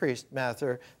Increased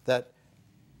Mather that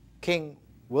King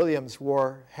William's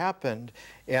War happened,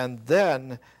 and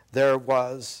then there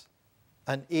was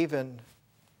an even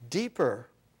deeper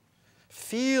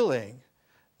feeling,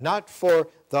 not for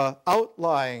the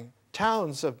outlying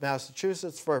towns of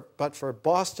Massachusetts, but for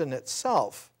Boston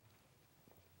itself.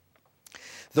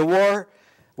 The war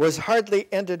was hardly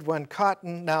ended when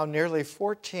Cotton, now nearly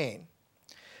 14,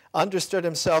 understood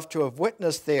himself to have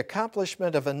witnessed the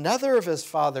accomplishment of another of his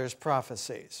father's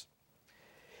prophecies.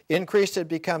 Increase had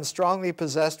become strongly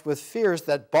possessed with fears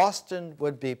that Boston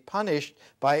would be punished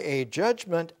by a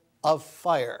judgment of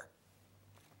fire.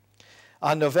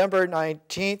 On November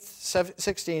 19th,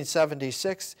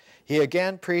 1676, he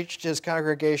again preached his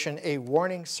congregation a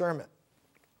warning sermon,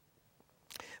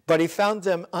 but he found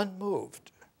them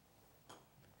unmoved.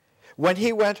 When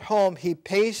he went home, he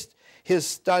paced his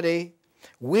study,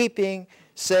 weeping,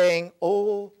 saying,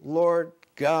 "O Lord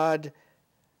God,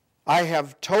 I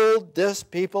have told this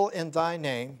people in thy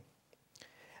name,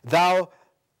 that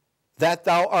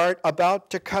thou art about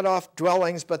to cut off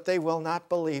dwellings, but they will not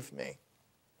believe me."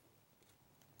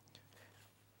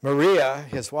 Maria,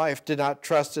 his wife, did not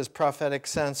trust his prophetic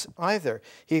sense either.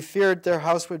 He feared their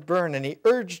house would burn, and he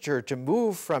urged her to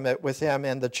move from it with him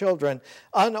and the children.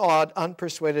 Unawed,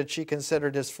 unpersuaded, she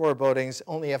considered his forebodings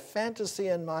only a fantasy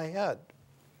in my head.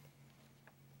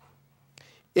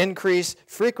 Increase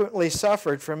frequently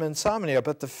suffered from insomnia,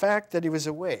 but the fact that he was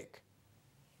awake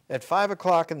at 5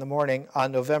 o'clock in the morning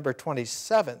on November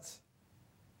 27th,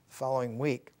 the following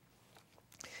week,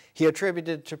 he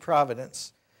attributed to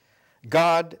providence.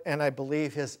 God, and I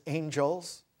believe his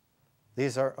angels,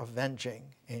 these are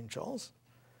avenging angels,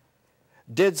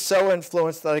 did so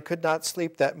influence that I could not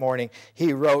sleep that morning.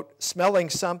 He wrote, smelling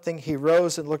something, he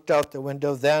rose and looked out the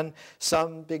window. Then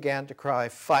some began to cry,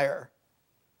 "Fire."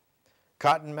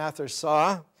 Cotton Mather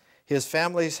saw his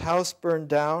family's house burned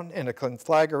down in a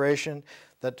conflagration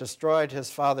that destroyed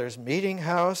his father's meeting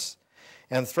house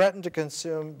and threatened to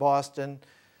consume Boston.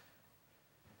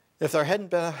 If there hadn't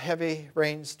been a heavy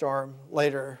rainstorm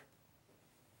later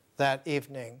that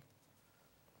evening,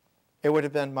 it would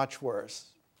have been much worse.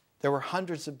 There were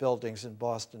hundreds of buildings in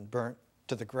Boston burnt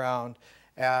to the ground,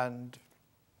 and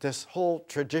this whole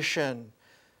tradition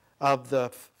of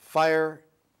the fire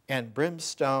and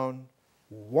brimstone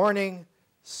warning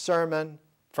sermon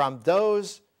from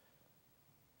those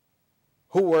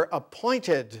who were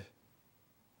appointed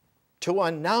to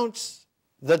announce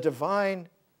the divine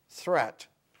threat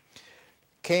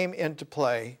came into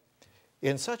play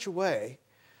in such a way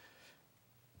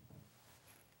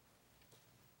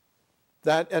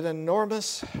that an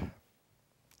enormous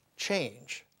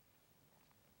change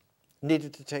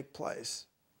needed to take place.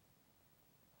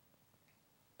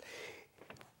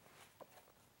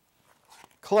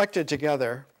 Collected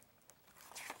together,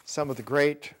 some of the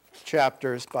great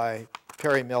chapters by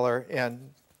Perry Miller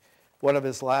in one of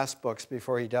his last books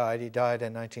before he died in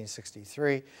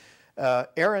 1963,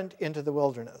 Errand into the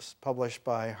Wilderness, published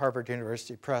by Harvard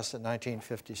University Press in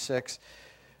 1956.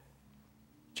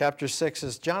 Chapter 6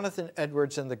 is Jonathan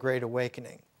Edwards and the Great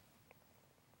Awakening.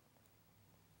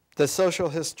 The social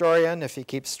historian, if he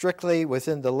keeps strictly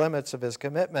within the limits of his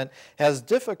commitment, has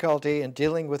difficulty in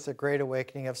dealing with the Great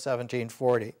Awakening of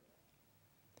 1740.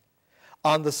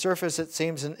 On the surface, it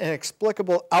seems an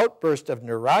inexplicable outburst of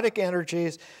neurotic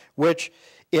energies, which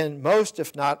in most,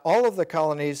 if not all of the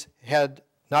colonies had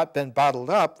not been bottled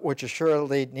up, which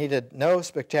assuredly needed no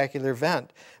spectacular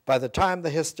vent. By the time the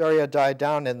hysteria died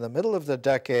down in the middle of the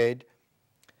decade,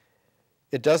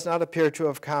 it does not appear to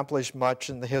have accomplished much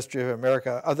in the history of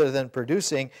America other than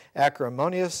producing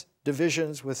acrimonious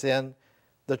divisions within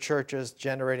the churches,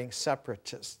 generating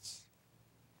separatists.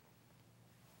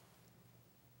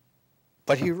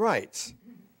 But he writes,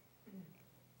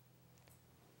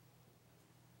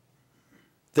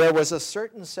 there was a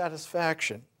certain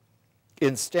satisfaction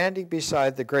in standing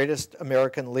beside the greatest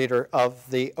American leader of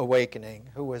the awakening,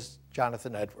 who was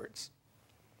Jonathan Edwards,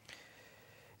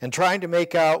 and trying to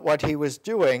make out what he was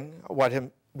doing, what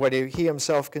he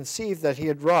himself conceived that he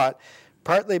had wrought,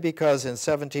 partly because in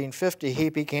 1750 he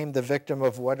became the victim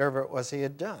of whatever it was he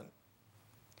had done.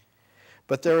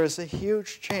 But there is a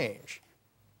huge change.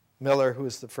 Miller, who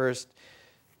is the first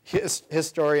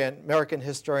American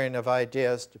historian of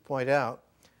ideas, to point out,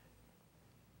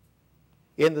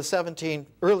 in the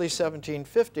early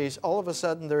 1750s, all of a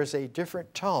sudden there is a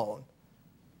different tone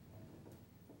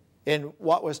in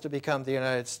what was to become the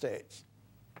United States.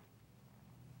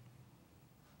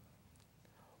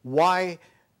 Why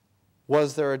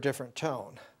was there a different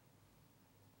tone?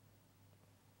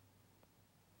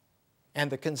 And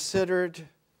the considered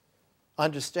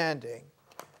understanding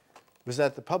was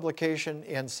that the publication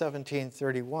in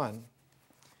 1731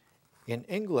 in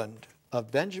England of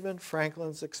Benjamin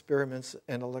Franklin's experiments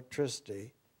in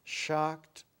electricity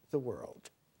shocked the world.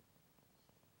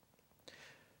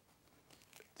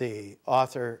 The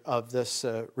author of this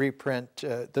reprint,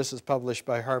 this is published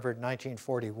by Harvard in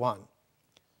 1941.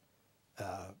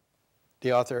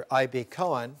 The author, I.B.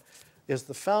 Cohen, is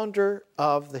the founder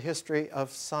of the History of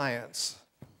Science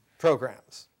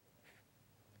programs.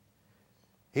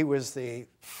 He was the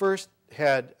first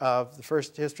head of the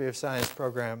first History of Science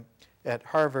program at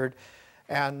Harvard,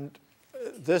 and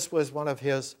this was one of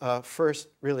his first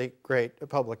really great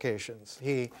publications.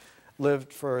 He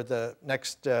lived for the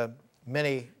next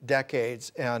many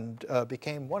decades and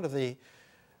became one of the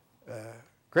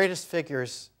greatest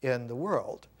figures in the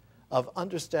world of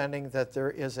understanding that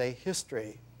there is a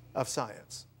history of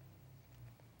science.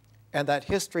 And that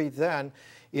history then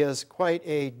is quite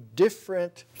a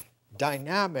different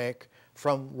dynamic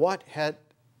from what had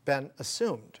been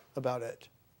assumed about it.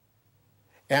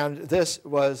 And this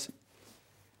was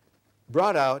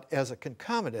brought out as a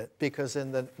concomitant because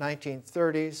in the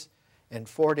 1930s and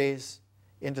 40s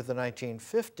into the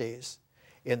 1950s,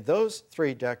 in those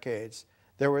 3 decades,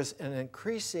 there was an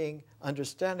increasing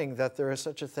understanding that there is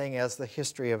such a thing as the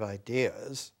history of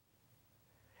ideas,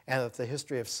 and that the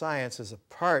history of science is a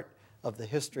part of the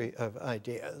history of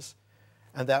ideas,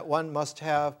 and that one must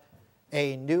have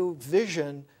a new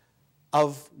vision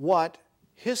of what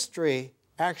history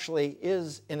actually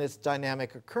is in its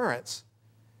dynamic occurrence.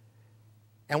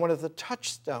 And one of the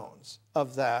touchstones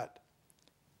of that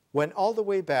went all the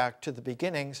way back to the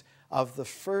beginnings of the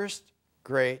first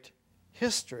great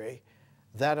history,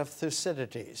 that of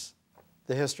Thucydides,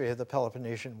 the history of the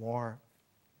Peloponnesian War.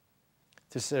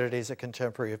 Thucydides, a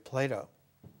contemporary of Plato.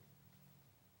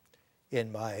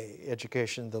 In my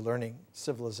education, the learning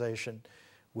civilization,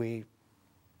 we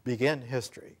begin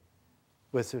history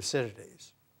with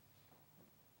Thucydides,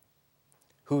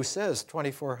 who says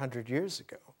 2,400 years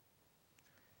ago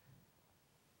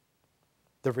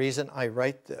The reason I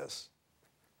write this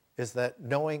is that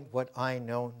knowing what I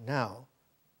know now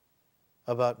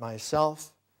about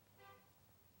myself,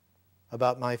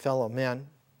 about my fellow men,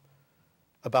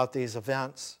 about these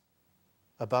events,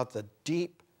 about the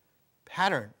deep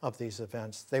pattern of these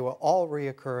events, they will all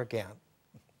reoccur again.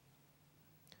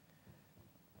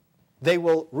 They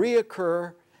will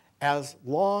reoccur as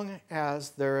long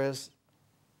as there is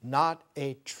not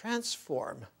a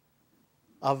transform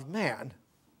of man.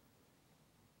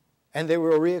 And they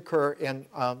will reoccur in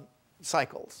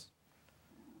cycles.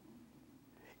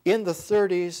 In the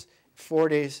 30s,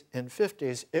 40s, and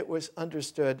 50s, it was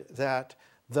understood that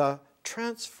the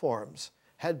transforms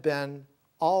had been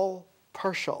all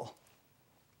partial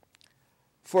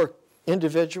for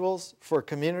individuals, for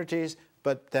communities,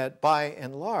 but that by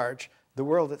and large, the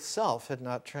world itself had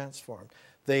not transformed.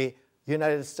 The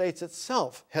United States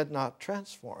itself had not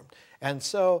transformed. And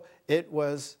so it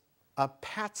was a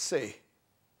patsy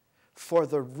for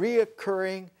the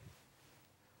reoccurring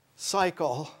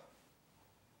cycle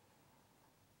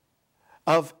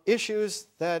of issues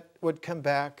that would come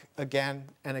back again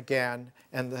and again,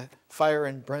 and the fire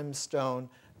and brimstone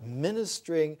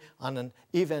ministering on an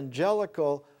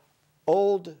evangelical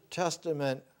Old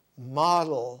Testament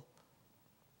model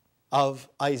of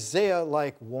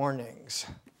Isaiah-like warnings,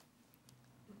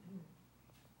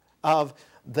 of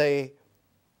the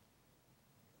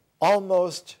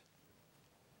almost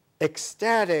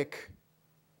ecstatic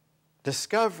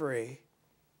discovery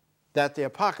that the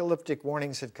apocalyptic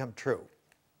warnings had come true,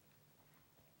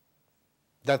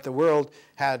 that the world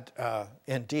had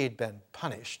indeed been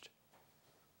punished,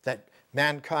 that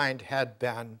mankind had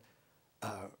been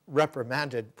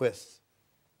reprimanded with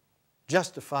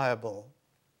justifiable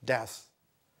death.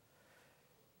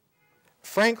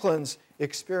 Franklin's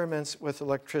experiments with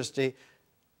electricity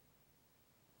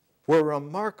were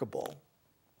remarkable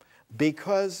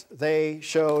because they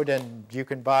showed, and you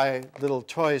can buy little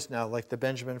toys now like the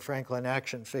Benjamin Franklin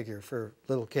action figure for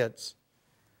little kids,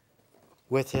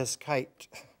 with his kite,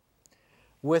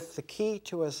 with the key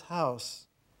to his house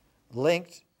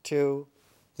linked to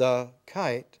the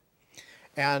kite.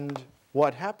 And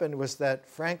what happened was that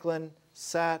Franklin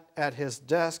sat at his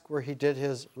desk where he did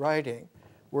his writing,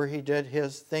 where he did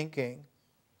his thinking.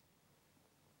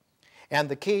 And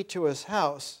the key to his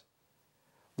house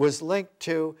was linked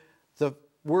to the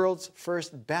world's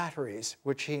first batteries,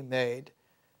 which he made,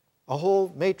 a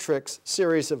whole matrix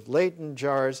series of Leyden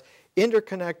jars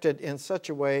interconnected in such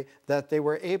a way that they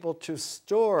were able to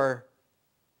store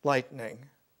lightning,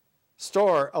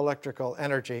 store electrical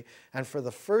energy. And for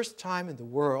the first time in the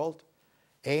world,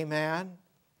 a man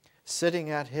sitting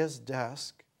at his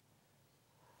desk,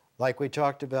 like we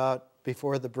talked about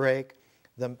before the break,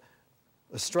 the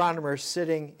astronomer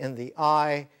sitting in the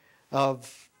eye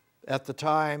of, at the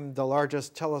time, the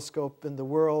largest telescope in the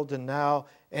world, and now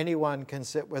anyone can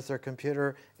sit with their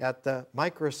computer at the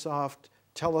Microsoft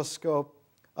telescope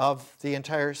of the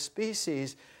entire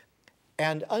species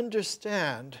and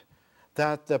understand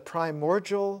that the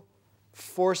primordial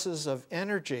forces of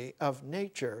energy of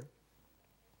nature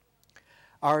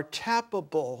are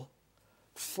tappable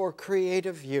for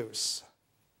creative use.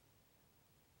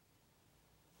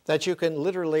 That you can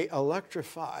literally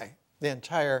electrify the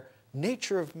entire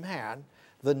nature of man,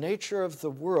 the nature of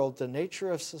the world, the nature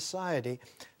of society,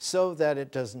 so that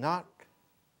it does not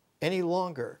any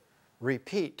longer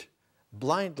repeat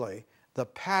blindly the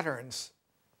patterns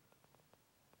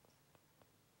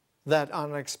that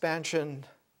on an expansion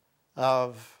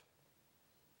of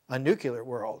a nuclear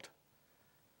world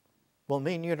will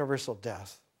mean universal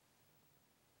death.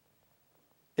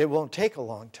 It won't take a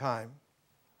long time.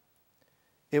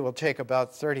 It will take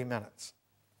about 30 minutes.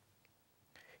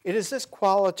 It is this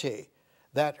quality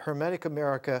that Hermetic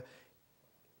America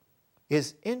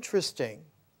is interesting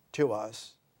to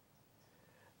us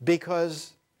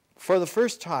because for the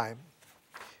first time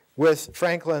with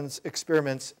Franklin's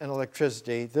experiments in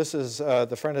electricity, this is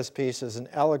the frontispiece is an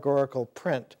allegorical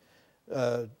print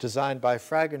designed by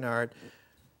Fragonard.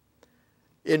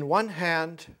 In one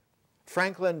hand,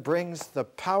 Franklin brings the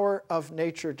power of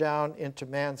nature down into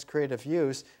man's creative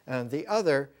use, and on the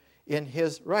other, in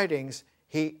his writings,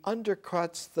 he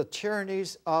undercuts the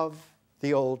tyrannies of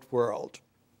the old world,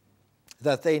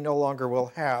 that they no longer will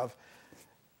have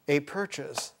a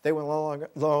purchase, they will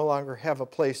no longer have a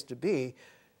place to be,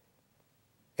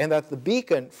 and that the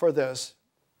beacon for this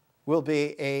will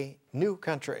be a new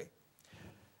country,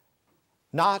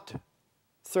 not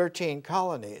 13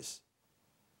 colonies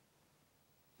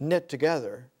knit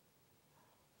together,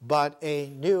 but a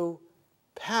new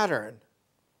pattern,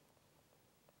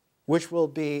 which will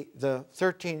be the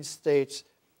 13 states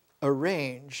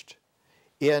arranged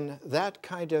in that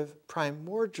kind of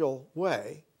primordial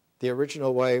way. The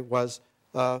original way was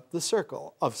the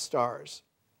circle of stars.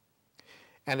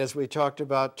 And as we talked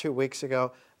about 2 weeks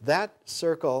ago, that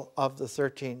circle of the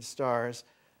 13 stars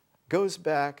goes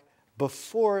back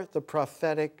before the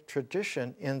prophetic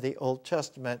tradition in the Old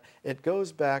Testament. It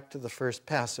goes back to the first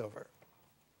Passover.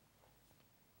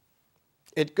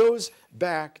 It goes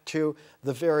back to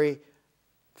the very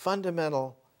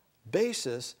fundamental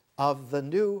basis of the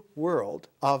new world,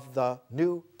 of the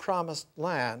new promised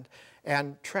land,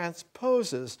 and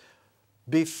transposes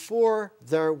before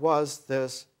there was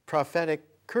this prophetic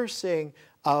cursing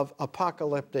of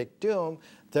apocalyptic doom,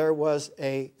 there was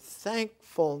a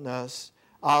thankfulness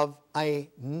of a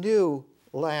new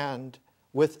land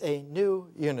with a new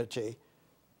unity.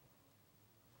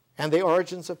 And the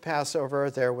origins of Passover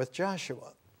are there with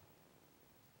Joshua,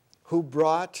 who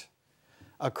brought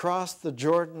across the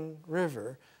Jordan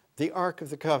River the Ark of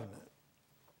the Covenant.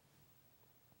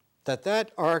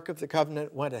 That Ark of the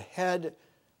Covenant went ahead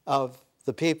of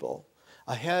the people,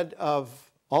 ahead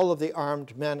of all of the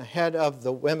armed men, ahead of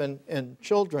the women and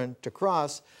children to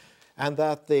cross, and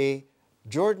that the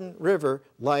Jordan River,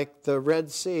 like the Red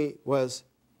Sea, was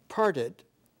parted.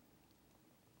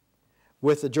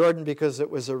 With the Jordan, because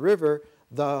it was a river,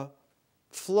 the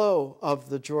flow of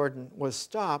the Jordan was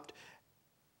stopped.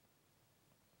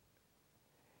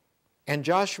 And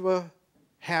Joshua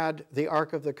had the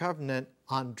Ark of the Covenant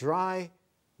on dry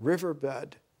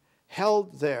riverbed,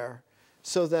 held there,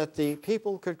 so that the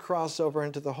people could cross over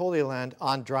into the Holy Land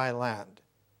on dry land.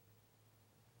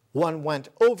 One went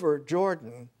over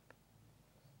Jordan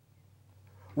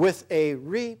with a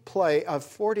replay of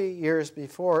 40 years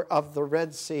before of the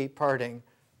Red Sea parting.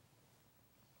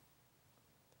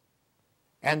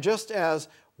 And just as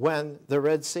when the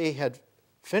Red Sea had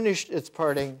finished its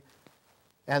parting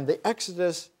and the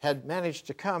Exodus had managed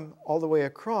to come all the way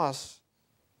across,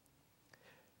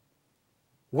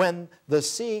 when the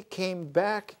sea came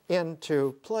back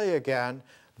into play again,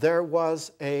 there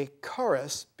was a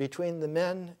chorus between the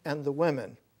men and the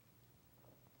women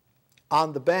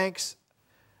on the banks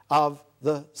of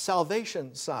the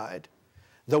salvation side.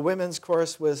 The women's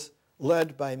chorus was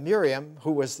led by Miriam,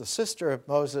 who was the sister of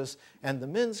Moses, and the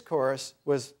men's chorus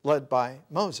was led by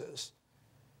Moses.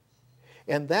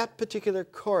 And that particular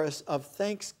chorus of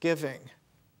thanksgiving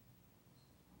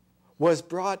was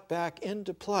brought back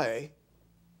into play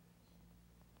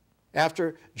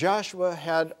after Joshua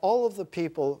had all of the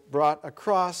people brought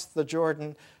across the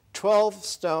Jordan. 12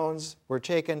 stones were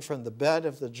taken from the bed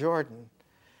of the Jordan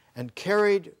and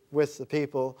carried with the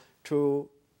people to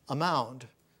a mound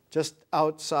just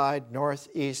outside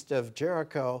northeast of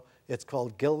Jericho. It's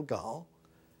called Gilgal.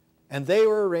 And they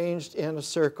were arranged in a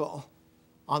circle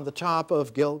on the top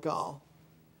of Gilgal.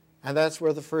 And that's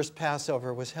where the first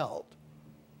Passover was held,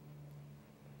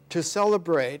 to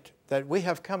celebrate that we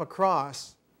have come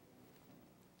across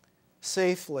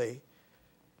safely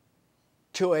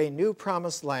to a new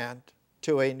promised land,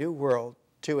 to a new world,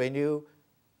 to a new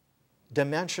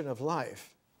dimension of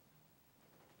life.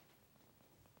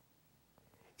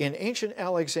 In ancient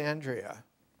Alexandria,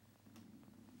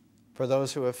 for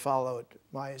those who have followed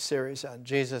my series on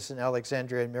Jesus in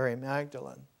Alexandria and Mary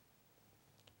Magdalene,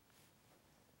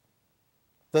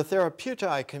 the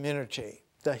therapeutai community,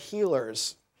 the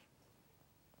healers,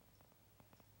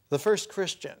 the first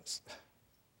Christians,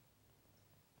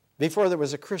 before there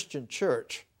was a Christian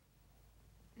church,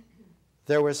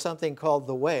 there was something called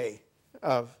the way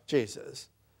of Jesus.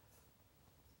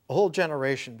 A whole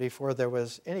generation before there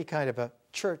was any kind of a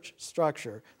church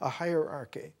structure, a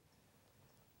hierarchy.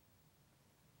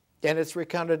 And it's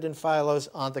recounted in Philo's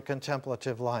On the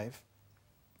Contemplative Life.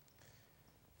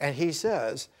 And he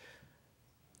says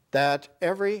that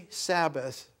every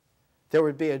Sabbath there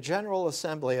would be a general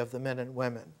assembly of the men and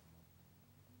women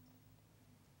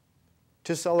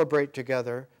to celebrate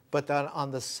together, but that on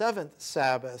the seventh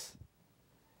Sabbath,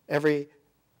 every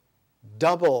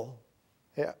double,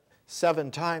 7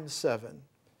 times 7,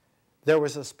 there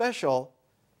was a special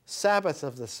Sabbath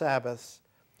of the Sabbaths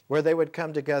where they would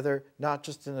come together not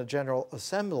just in a general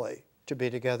assembly to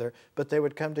be together, but they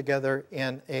would come together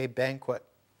in a banquet.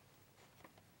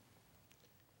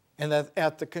 And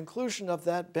at the conclusion of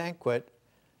that banquet,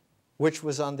 which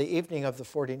was on the evening of the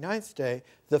 49th day,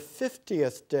 the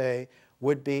 50th day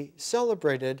would be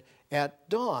celebrated at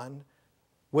dawn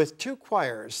with 2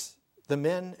 choirs, the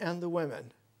men and the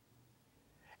women.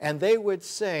 And they would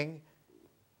sing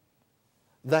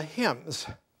the hymns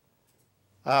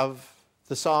of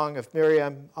the Song of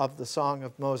Miriam, of the Song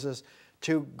of Moses,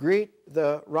 to greet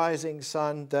the rising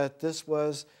sun that this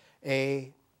was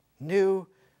a new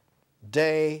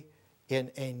day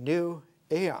in a new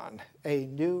aeon, a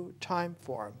new time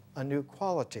form, a new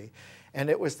quality. And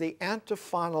it was the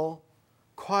antiphonal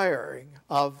choiring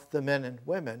of the men and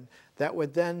women that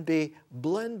would then be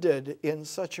blended in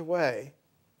such a way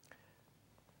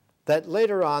that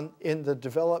later on in the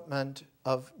development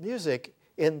of music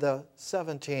in the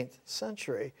 17th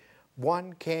century,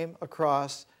 one came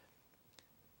across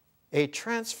a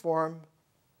transform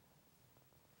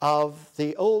of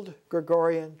the old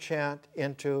Gregorian chant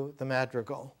into the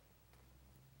madrigal.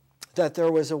 That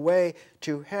there was a way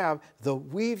to have the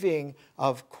weaving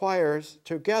of choirs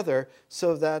together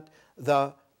so that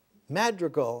the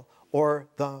madrigal or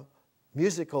the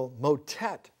musical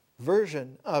motet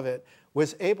version of it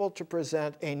was able to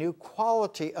present a new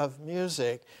quality of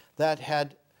music that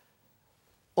had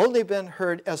only been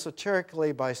heard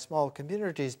esoterically by small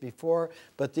communities before,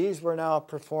 but these were now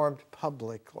performed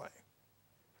publicly.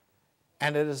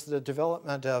 And it is the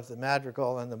development of the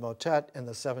madrigal and the motet in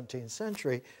the 17th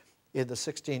century, in the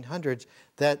 1600s,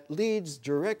 that leads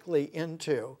directly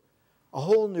into a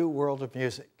whole new world of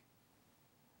music.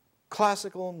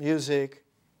 Classical music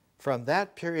from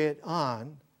that period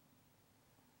on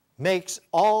makes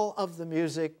all of the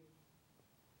music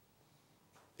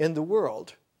in the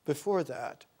world before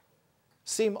that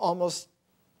seem almost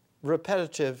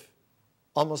repetitive,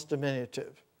 almost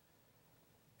diminutive.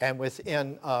 And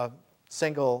within a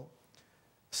single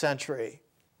century,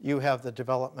 you have the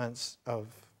developments of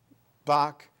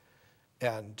Bach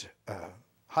and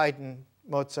Haydn,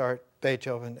 Mozart,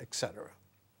 Beethoven, etc.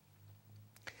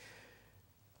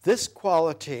 This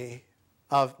quality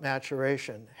of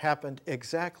maturation happened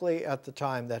exactly at the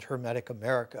time that Hermetic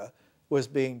America was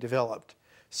being developed,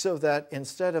 so that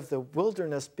instead of the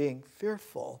wilderness being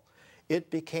fearful, it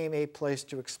became a place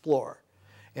to explore.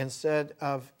 Instead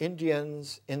of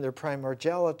Indians in their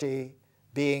primordiality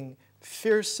being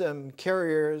fearsome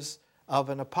carriers of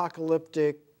an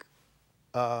apocalyptic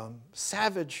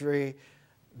savagery,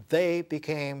 they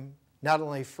became not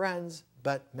only friends,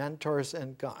 but mentors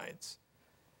and guides.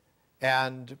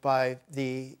 And by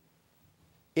the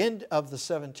end of the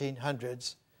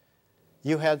 1700s,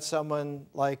 you had someone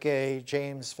like a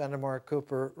James Fenimore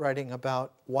Cooper writing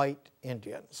about white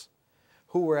Indians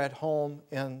who were at home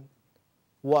in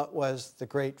what was the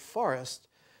great forest.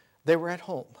 They were at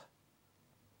home.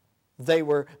 They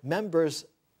were members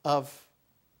of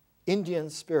Indian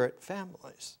spirit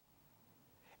families.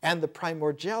 And the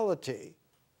primordiality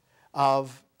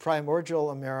of primordial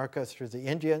America through the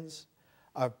Indians,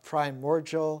 of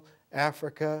primordial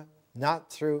Africa,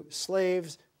 not through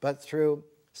slaves, but through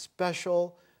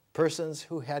special persons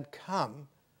who had come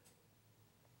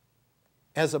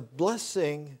as a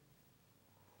blessing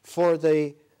for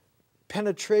the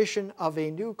penetration of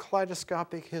a new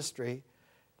kaleidoscopic history,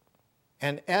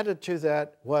 and added to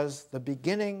that was the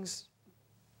beginnings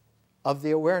of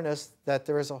the awareness that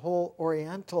there is a whole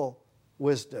Oriental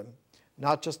wisdom,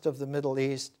 not just of the Middle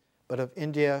East, but of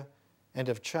India and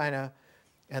of China,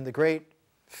 and the great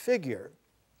figure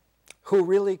who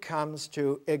really comes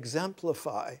to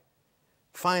exemplify,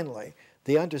 finally,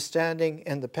 the understanding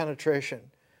and the penetration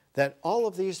that all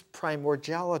of these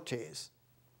primordialities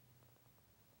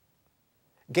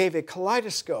gave a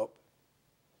kaleidoscope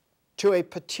to a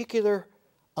particular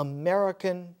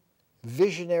American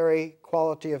visionary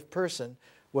quality of person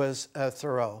was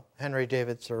Thoreau, Henry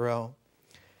David Thoreau.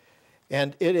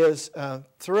 And it is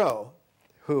Thoreau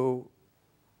who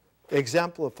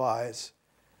exemplifies,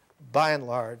 by and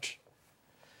large,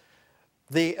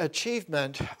 the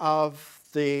achievement of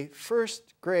the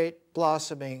first great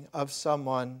blossoming of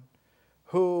someone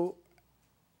who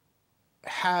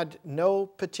had no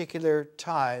particular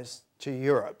ties to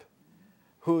Europe,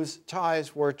 whose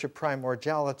ties were to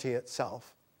primordiality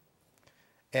itself.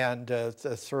 And the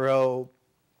Thoreau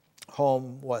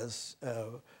home was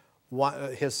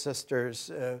his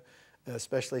sisters,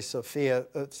 especially Sophia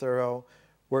Thoreau,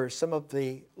 were some of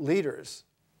the leaders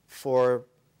for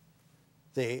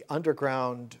the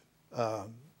underground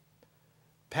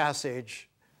passage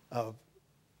of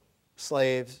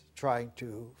slaves trying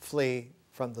to flee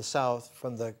from the South,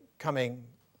 from the coming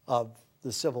of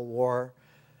the Civil War,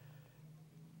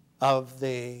 of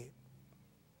the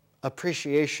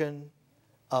appreciation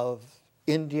of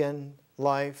Indian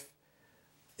life.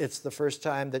 It's the first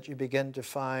time that you begin to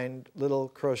find little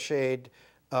crocheted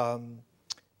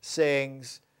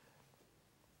sayings,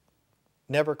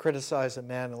 never criticize a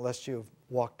man unless you've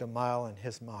walked a mile in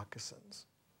his moccasins.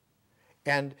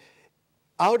 And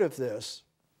out of this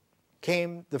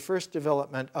came the first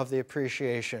development of the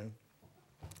appreciation.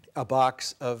 A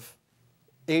box of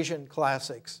Asian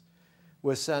classics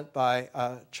was sent by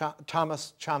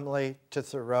Thomas Cholmondeley to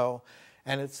Thoreau,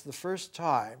 and it's the first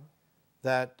time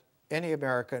that any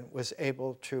American was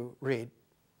able to read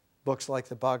books like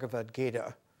the Bhagavad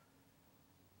Gita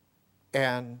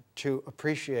and to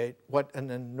appreciate what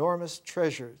an enormous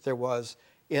treasure there was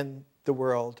in the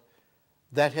world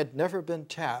that had never been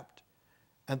tapped,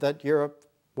 and that Europe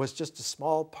was just a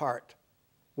small part,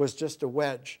 was just a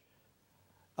wedge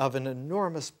of an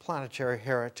enormous planetary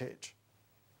heritage.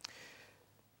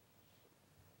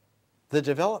 The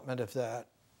development of that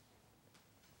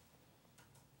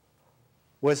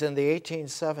was in the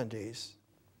 1870s,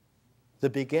 the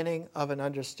beginning of an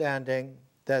understanding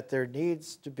that there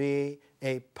needs to be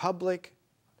a public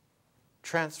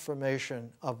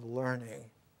transformation of learning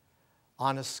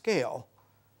on a scale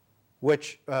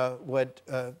which would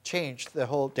change the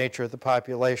whole nature of the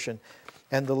population.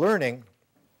 And the learning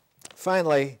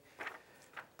finally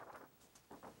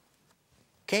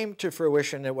came to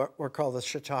fruition in what were called the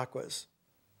Chautauquas.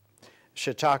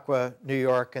 Chautauqua, New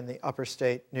York, and the upper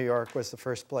state, New York, was the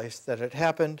first place that it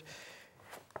happened.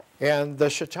 And the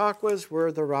Chautauquas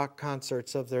were the rock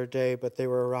concerts of their day, but they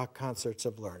were rock concerts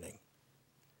of learning.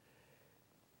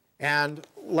 And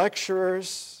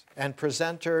lecturers and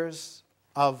presenters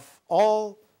of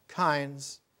all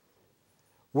kinds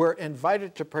were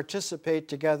invited to participate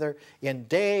together in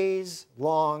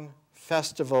days-long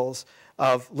festivals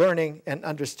of learning and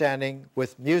understanding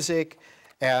with music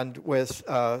and with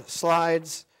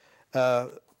slides,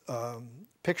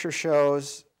 picture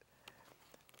shows.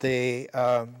 The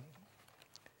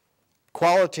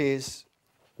qualities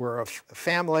were of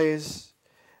families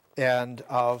and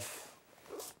of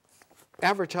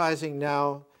advertising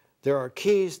now. There are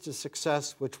keys to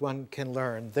success which one can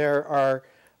learn. There are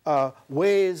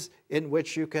ways in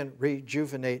which you can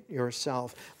rejuvenate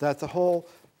yourself. That the whole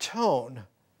tone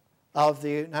of the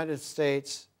United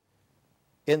States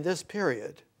in this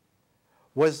period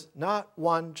was not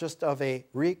one just of a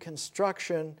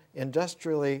reconstruction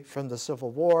industrially from the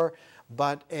Civil War,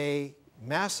 but a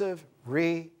massive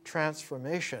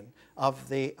retransformation of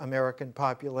the American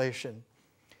population.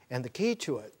 And the key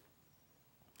to it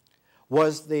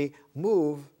was the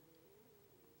move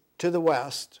to the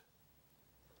West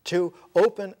to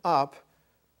open up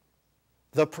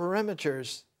the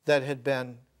perimeters that had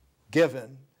been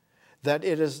given, that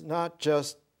it is not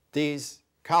just these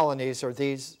colonies or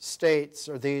these states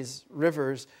or these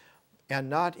rivers, and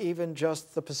not even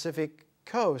just the Pacific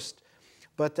coast,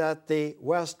 but that the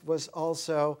West was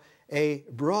also a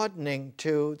broadening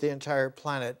to the entire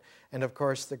planet. And of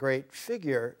course, the great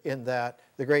figure in that,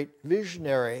 the great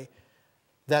visionary,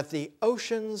 that the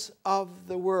oceans of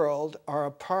the world are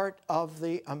a part of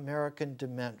the American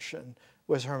dimension,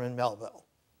 was Herman Melville.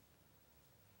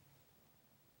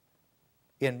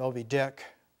 In Moby Dick,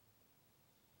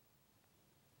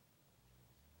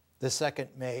 the second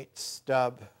mate,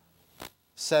 Stubb,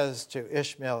 says to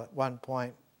Ishmael at one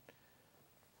point,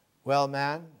 "Well,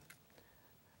 man,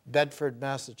 Bedford,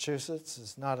 Massachusetts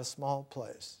is not a small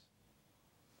place.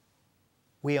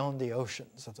 We own the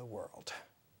oceans of the world.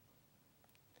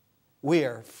 We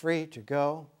are free to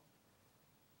go.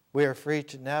 We are free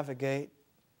to navigate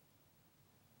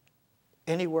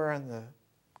anywhere in the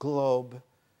globe,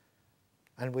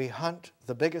 and we hunt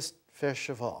the biggest fish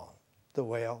of all, the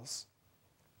whales."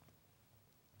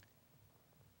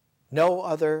 No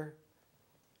other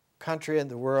country in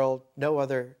the world, no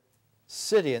other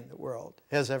city in the world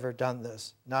has ever done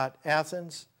this. Not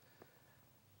Athens,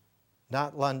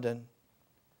 not London,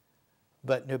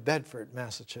 but New Bedford,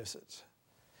 Massachusetts.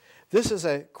 This is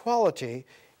a quality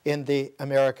in the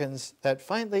Americans that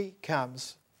finally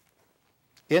comes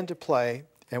into play,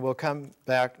 and we'll come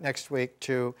back next week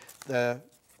to the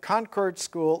Concord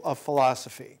School of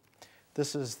Philosophy.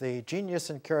 This is the genius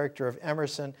and character of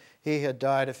Emerson. He had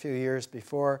died a few years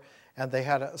before, and they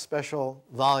had a special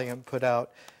volume put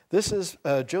out. This is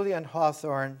Julian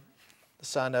Hawthorne, the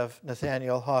son of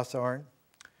Nathaniel Hawthorne,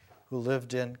 who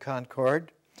lived in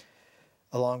Concord,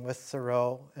 along with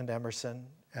Thoreau and Emerson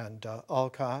and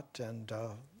Alcott and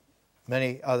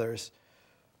many others.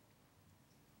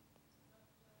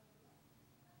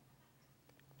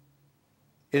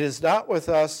 It is not with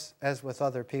us as with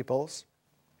other peoples.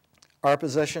 Our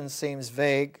position seems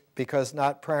vague because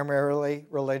not primarily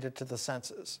related to the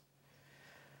senses.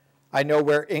 I know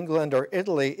where England or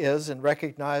Italy is and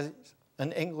recognize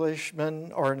an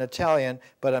Englishman or an Italian,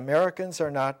 but Americans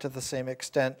are not to the same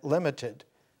extent limited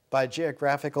by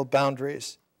geographical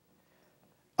boundaries.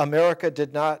 America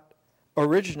did not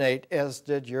originate as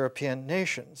did European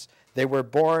nations. They were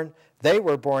born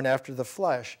after the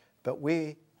flesh, but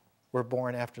we were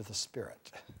born after the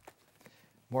spirit.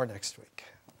 More next week.